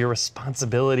of your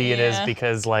responsibility it is Yeah.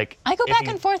 because I go back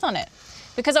and forth on it.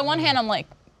 Because on one hand, I'm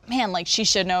man, she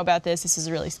should know about this. This is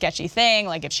a really sketchy thing.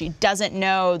 If she doesn't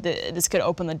know, this could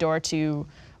open the door to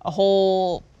a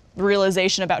whole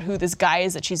realization about who this guy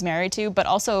is that she's married to. But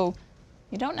also,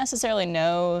 you don't necessarily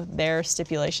know their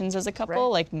stipulations as a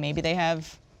couple. Right. Maybe they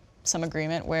have some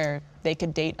agreement where they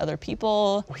could date other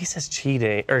people. Well, he says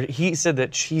cheating, or he said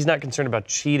that she's not concerned about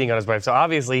cheating on his wife. So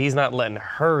obviously he's not letting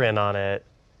her in on it.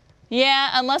 Yeah,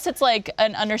 unless it's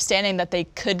an understanding that they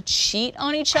could cheat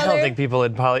on each other. I don't think people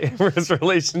in polyamorous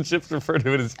relationships refer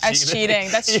to it as cheating. As cheating,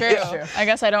 that's true. Yeah. I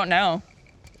guess I don't know.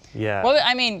 Yeah. Well,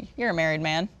 you're a married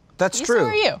man. That's So true.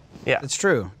 are you. Yeah. That's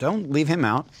true. Don't leave him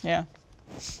out. Yeah.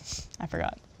 I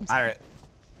forgot. I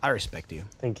respect you.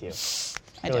 Thank you. I feel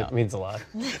like don't. it means a lot.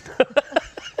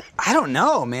 I don't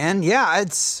know, man. Yeah,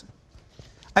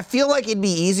 I feel like it'd be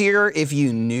easier if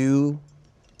you knew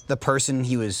the person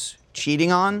he was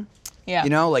cheating on. Yeah.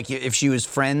 If she was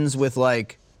friends with I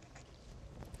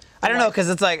don't know, because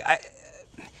it's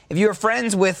if you were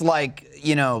friends with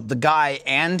the guy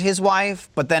and his wife,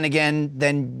 but then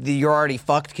again, you're already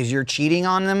fucked because you're cheating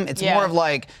on them. It's Yeah. more of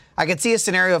I could see a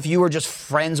scenario if you were just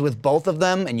friends with both of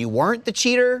them and you weren't the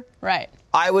cheater. Right.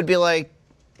 I would be You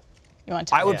want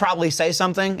to? I would probably say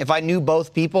something if I knew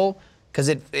both people, because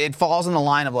it falls in the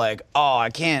line of oh, I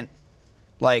can't,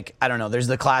 I don't know. There's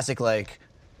the classic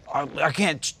I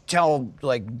can't tell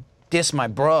diss my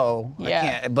bro. Yeah. I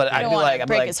can't, but You I'd don't be wanna I'd be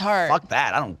break his heart. fuck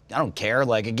that. I don't care.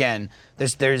 Again,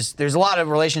 there's a lot of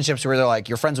relationships where they're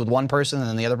you're friends with one person and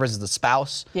then the other person's the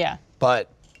spouse. Yeah. But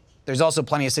there's also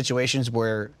plenty of situations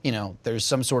where there's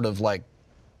some sort of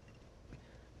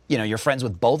you're friends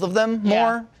with both of them more.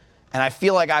 Yeah. And I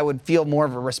feel like I would feel more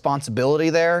of a responsibility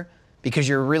there because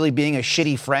you're really being a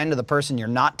shitty friend to the person you're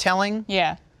not telling.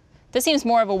 Yeah. This seems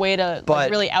more of a way to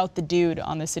really out the dude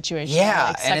on this situation.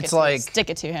 Yeah, suck and it it's stick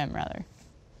it to him rather.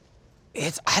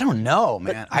 I don't know,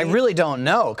 man. I really don't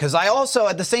know. Because I also,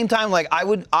 at the same time,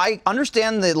 I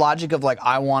understand the logic of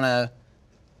I want to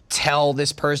tell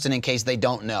this person in case they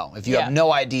don't know. If you Yeah. have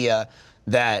no idea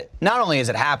that not only is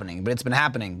it happening, but it's been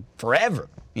happening forever.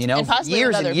 And possibly years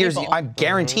with and other years. people. I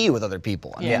guarantee you with other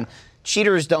people. I Yeah. mean,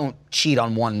 cheaters don't cheat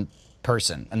on one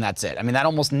person and that's it. I mean, that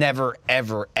almost never,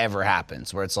 ever, ever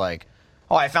happens where it's oh,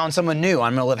 I found someone new.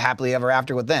 I'm going to live happily ever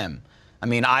after with them. I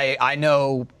mean, I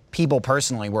know people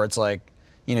personally where it's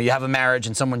you have a marriage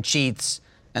and someone cheats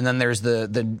and then there's the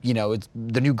it's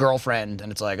the new girlfriend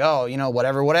and it's oh,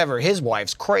 whatever, his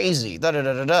wife's crazy,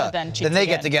 da-da-da-da-da. Then cheats Then they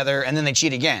get again. together and then they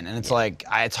cheat again. And it's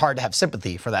it's hard to have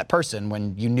sympathy for that person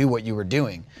when you knew what you were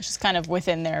doing. Which is kind of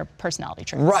within their personality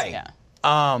traits. Right. Yeah.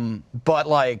 But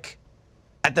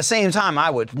at the same time, I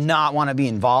would not want to be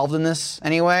involved in this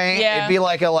anyway. Yeah. It'd be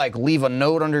like a leave a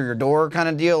note under your door kind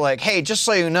of deal. Like, hey, just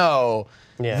so you know,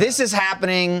 this is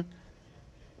happening.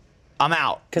 I'm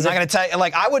out. I'm not gonna tell you.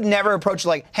 Like, I would never approach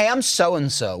like, hey, I'm so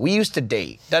and so. We used to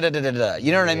date. Da da da da da.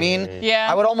 You know what I mean? Yeah.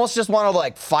 I would almost just want to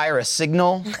like fire a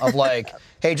signal of like,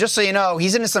 hey, just so you know,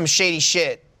 he's into some shady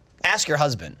shit. Ask your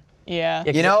husband. Yeah.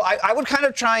 You know, I would kind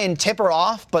of try and tip her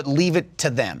off, but leave it to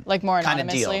them. Like more kind of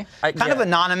deal. anonymously? Kind of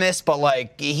anonymous, but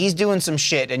like he's doing some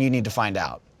shit and you need to find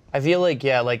out. I feel like,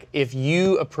 like if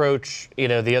you approach,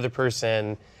 the other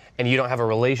person and you don't have a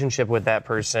relationship with that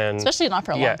person. Especially not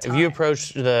for a long time. If you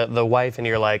approach the wife and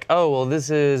you're like, oh, well, this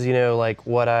is, like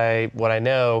what I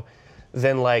know,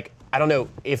 then like, I don't know,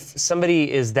 if somebody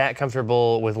is that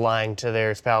comfortable with lying to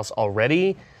their spouse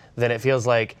already, then it feels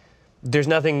like there's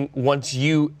nothing once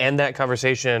you end that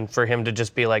conversation for him to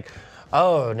just be like,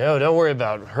 oh, no, don't worry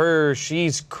about her.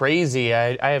 She's crazy.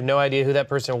 I have no idea who that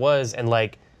person was. And I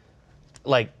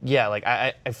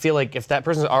feel like if that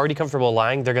person's already comfortable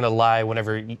lying, they're going to lie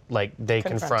whenever they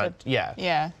confront. Yeah.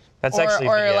 Yeah. That's or, actually,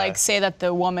 or like say that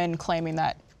the woman claiming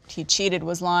that he cheated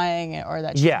was lying, or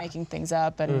that she's making things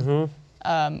up, and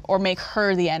or make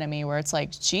her the enemy, where it's like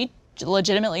she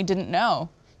legitimately didn't know.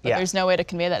 But there's no way to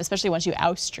convey that, especially once you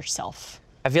oust yourself.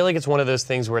 I feel like it's one of those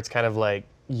things where it's kind of like,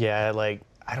 I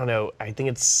don't know. I think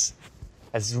it's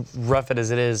as rough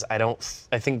as it is. I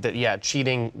think that,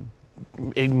 cheating,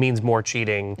 it means more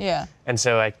cheating. Yeah. And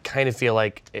so I kind of feel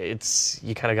like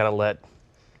you kind of got to let,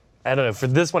 I don't know. For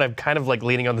this one, I'm kind of like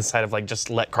leaning on the side of like, just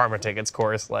let karma take its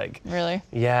course. Like, really?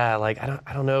 Yeah. Like,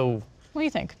 I don't know. What do you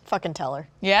think? Fucking tell her.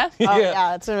 Yeah? Oh,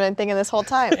 yeah, that's what I've been thinking this whole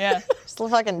time. Yeah. Just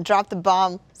fucking drop the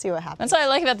bomb, see what happens. That's what I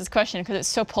like about this question, because it's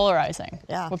so polarizing.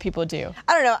 Yeah. What people do.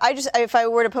 I don't know. If I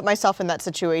were to put myself in that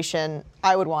situation,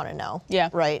 I would want to know. Yeah.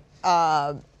 Right.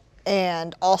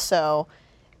 And also,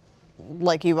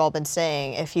 like you've all been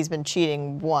saying, if he's been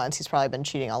cheating once, he's probably been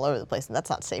cheating all over the place, and that's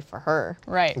not safe for her.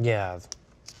 Right. Yeah.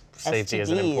 Safety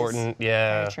isn't STDs. important.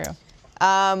 Yeah. Very true.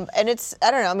 And I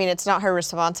don't know, I mean, it's not her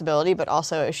responsibility, but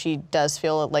also if she does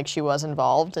feel like she was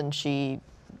involved and she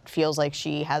feels like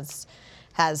she has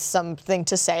something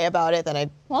to say about it, then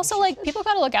Well, also, like, people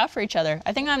gotta look out for each other.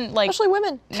 I think I'm, like... Especially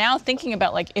women. Now thinking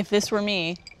about, like, if this were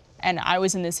me and I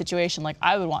was in this situation, like,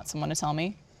 I would want someone to tell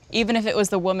me. Even if it was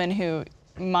the woman who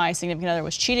my significant other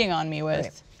was cheating on me with.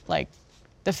 Right. Like,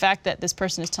 the fact that this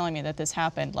person is telling me that this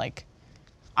happened, like,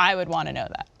 I would want to know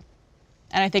that.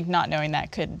 And I think not knowing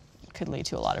that could lead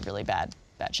to a lot of really bad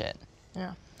shit.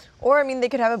 Yeah. Or, I mean, they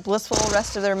could have a blissful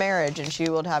rest of their marriage and she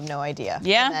would have no idea.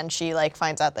 Yeah. And then she, like,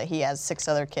 finds out that he has 6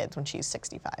 other kids when she's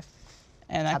 65.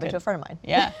 And that happened to a friend of mine.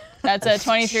 Yeah. That's a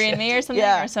 23andMe or something?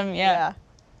 Yeah. Or some, Yeah.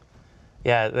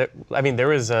 Yeah, there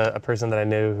was a person that I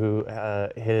knew who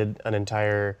hid an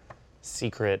entire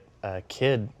secret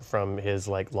kid from his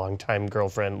longtime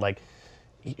girlfriend. Like,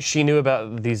 she knew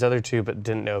about these other 2, but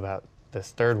didn't know about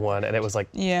this 3rd one, and it was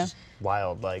just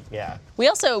wild. Like, yeah.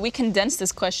 We condensed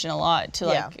this question a lot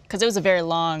to because it was a very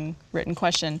long written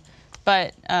question,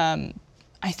 but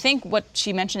I think what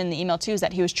she mentioned in the email too is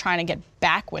that he was trying to get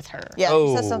back with her. Yeah,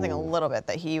 he said something a little bit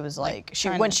that he was like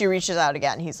when she reaches out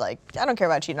again, he's like, I don't care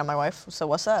about cheating on my wife, so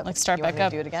what's up? Like, start you back want me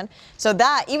up. to do it again. So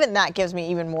that gives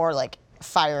me even more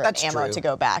fire and ammo to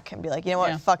go back and be like, you know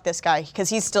what, fuck this guy, because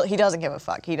he doesn't give a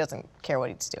fuck. He doesn't care what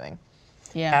he's doing.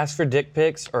 Yeah. Ask for dick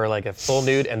pics or a full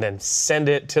nude and then send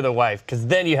it to the wife, because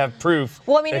then you have proof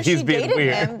that if he's she being dated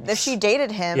weird.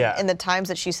 him, in the times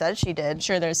that she said she did,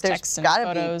 Sure, there's texts and gotta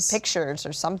photos. be pictures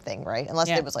or something, right? Unless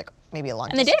it was maybe a long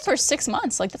And they dated for 6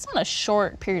 months. Like, that's not a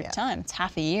short period of time. It's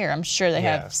half a year. I'm sure they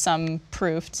have some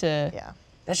proof to. Yeah.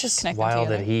 That's just connect them wild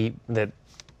together.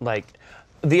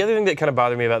 the other thing that kind of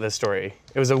bothered me about this story,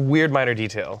 it was a weird minor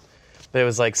detail. But it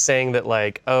was saying that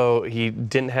he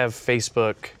didn't have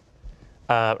Facebook,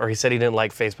 or he said he didn't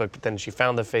like Facebook, but then she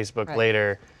found the Facebook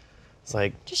later. It's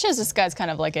Just shows this guy's kind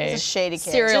of like He's a shady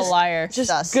kid. serial liar.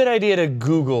 Just good idea to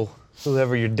Google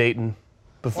whoever you're dating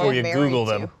before Or you married Google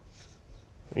them.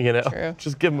 You know, True.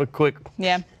 just give them a quick.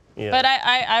 Yeah. But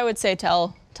I would say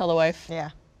tell the wife. Yeah.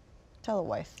 Tell the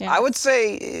wife. Yeah. I would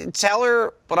say tell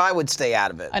her, but I would stay out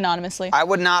of it. Anonymously. I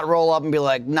would not roll up and be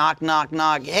like, knock, knock,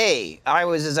 knock. Hey, I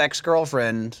was his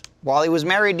ex-girlfriend while he was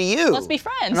married to you. Let's be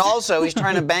friends. And also, he's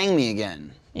trying to bang me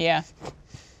again. Yeah.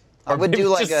 I would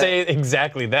do just say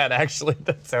exactly that. Actually,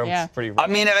 that sounds pretty. I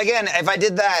mean, again, if I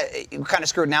did that, it kind of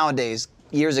screwed nowadays.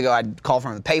 Years ago, I'd call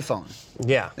from the payphone.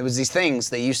 Yeah. There was these things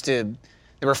there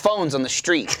were phones on the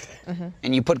street,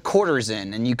 and you put quarters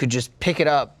in, and you could just pick it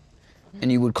up, and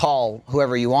you would call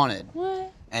whoever you wanted.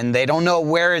 What? And they don't know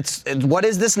what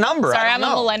is this number? Sorry, I I'm don't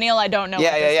a know. millennial. I don't know.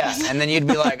 Yeah, what yeah, this yeah. is. And then you'd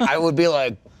be like, I would be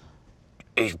like,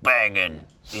 he's banging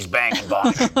behind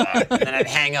your back, and then I'd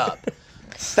hang up.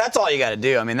 That's all you got to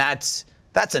do. I mean, that's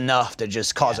enough to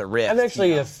just cause a rift. I'm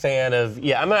actually a fan of,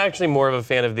 I'm actually more of a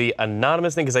fan of the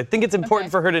anonymous thing because I think it's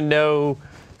important for her to know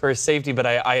for her safety, but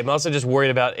I am also just worried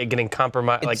about it getting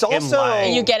compromised, like him also-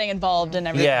 lying. You getting involved in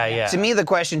everything. Yeah. To me, the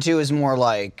question too is more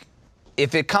like,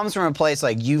 if it comes from a place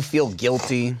like you feel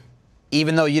guilty,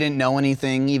 even though you didn't know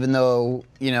anything, even though,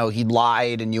 he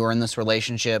lied and you were in this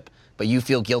relationship, but you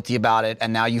feel guilty about it,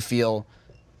 and now you feel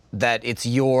that it's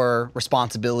your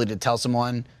responsibility to tell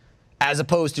someone, as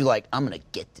opposed to like, I'm gonna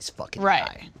get this fucking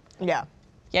guy. Yeah.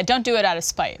 Yeah, don't do it out of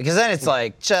spite. Because then it's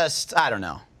like, I don't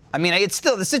know. I mean, it's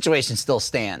still, the situation still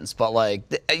stands, but like,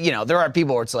 there are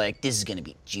people where it's like, this is gonna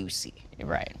be juicy.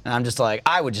 Right. And I'm just like,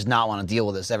 I would just not want to deal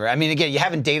with this ever. I mean, again, you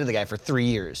haven't dated the guy for 3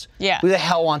 years. Yeah. Who the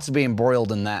hell wants to be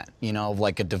embroiled in that?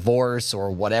 Like a divorce or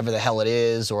whatever the hell it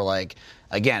is, or like,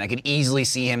 again, I could easily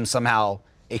see him somehow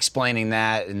explaining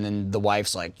that, and then the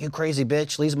wife's like, "You crazy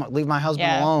bitch, leave my husband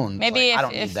alone." Maybe like, if, I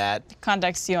don't need that.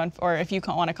 Contacts you on, or if you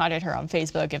want to contact her on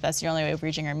Facebook, if that's your only way of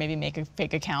reaching her, maybe make a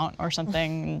fake account or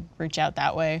something and reach out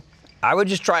that way. I would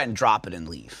just try and drop it and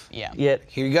leave. Yeah. Yet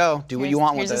Here you go. Do what you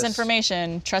want with Here's this. this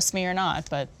information. Trust me or not,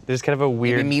 but there's kind of a Maybe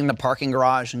weird. meet in the parking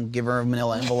garage and give her a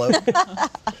manila envelope.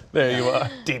 There you are.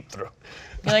 Deep throat.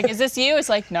 be like, "Is this you?" It's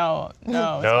like, no, it's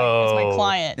my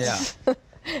client. Yeah.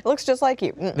 It looks just like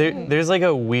you. There's like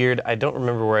a weird. I don't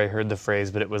remember where I heard the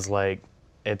phrase, but it was like,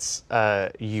 it's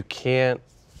you can't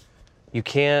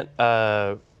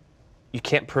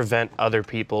prevent other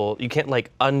people. You can't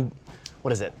like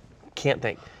what is it? Can't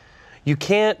think. You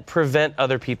can't prevent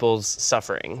other people's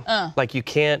suffering. Like you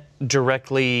can't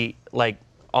directly, like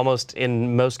almost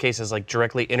in most cases, like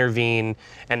directly intervene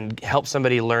and help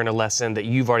somebody learn a lesson that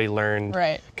you've already learned.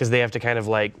 Right. Because they have to kind of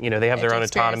like, they have They their have to own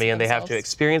experience autonomy it and they have to themselves.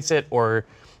 experience it or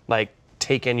like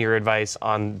take in your advice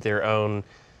on their own.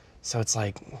 So it's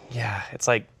like, it's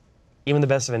like even the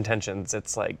best of intentions,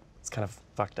 it's like, it's kind of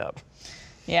fucked up.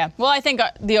 Yeah. Well, I think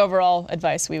the overall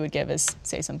advice we would give is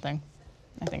say something.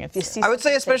 I think it's. I would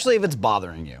say especially if it's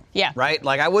bothering you. Yeah. Right?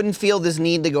 Like, I wouldn't feel this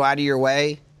need to go out of your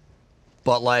way,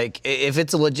 but like, if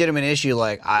it's a legitimate issue,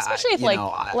 like, Especially if,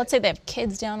 let's say they have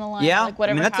kids down the line. yeah, Like,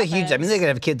 whatever I mean, that's a huge, I mean, they could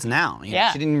have kids now. You know,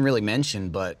 Yeah. she didn't even really mention,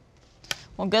 but.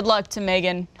 Well, good luck to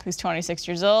Megan, who's 26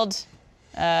 years old.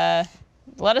 Let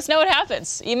us know what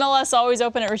happens. Email us,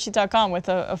 alwaysopen@richie.com with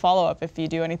a follow-up if you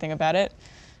do anything about it.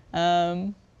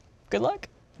 Good luck.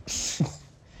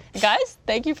 Guys,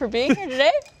 thank you for being here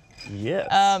today. Yes.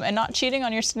 And not cheating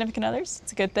on your significant others.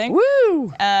 It's a good thing.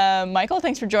 Woo! Michael,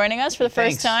 thanks for joining us for the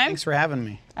first time. Thanks for having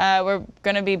me. We're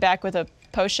going to be back with a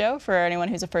post show for anyone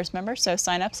who's a first member, so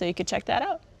sign up so you can check that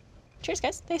out. Cheers,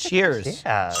 guys. Thanks for coming. Cheers.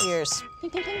 Yeah. Cheers. Ping,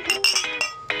 ping, ping,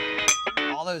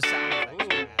 ping. All those sounds.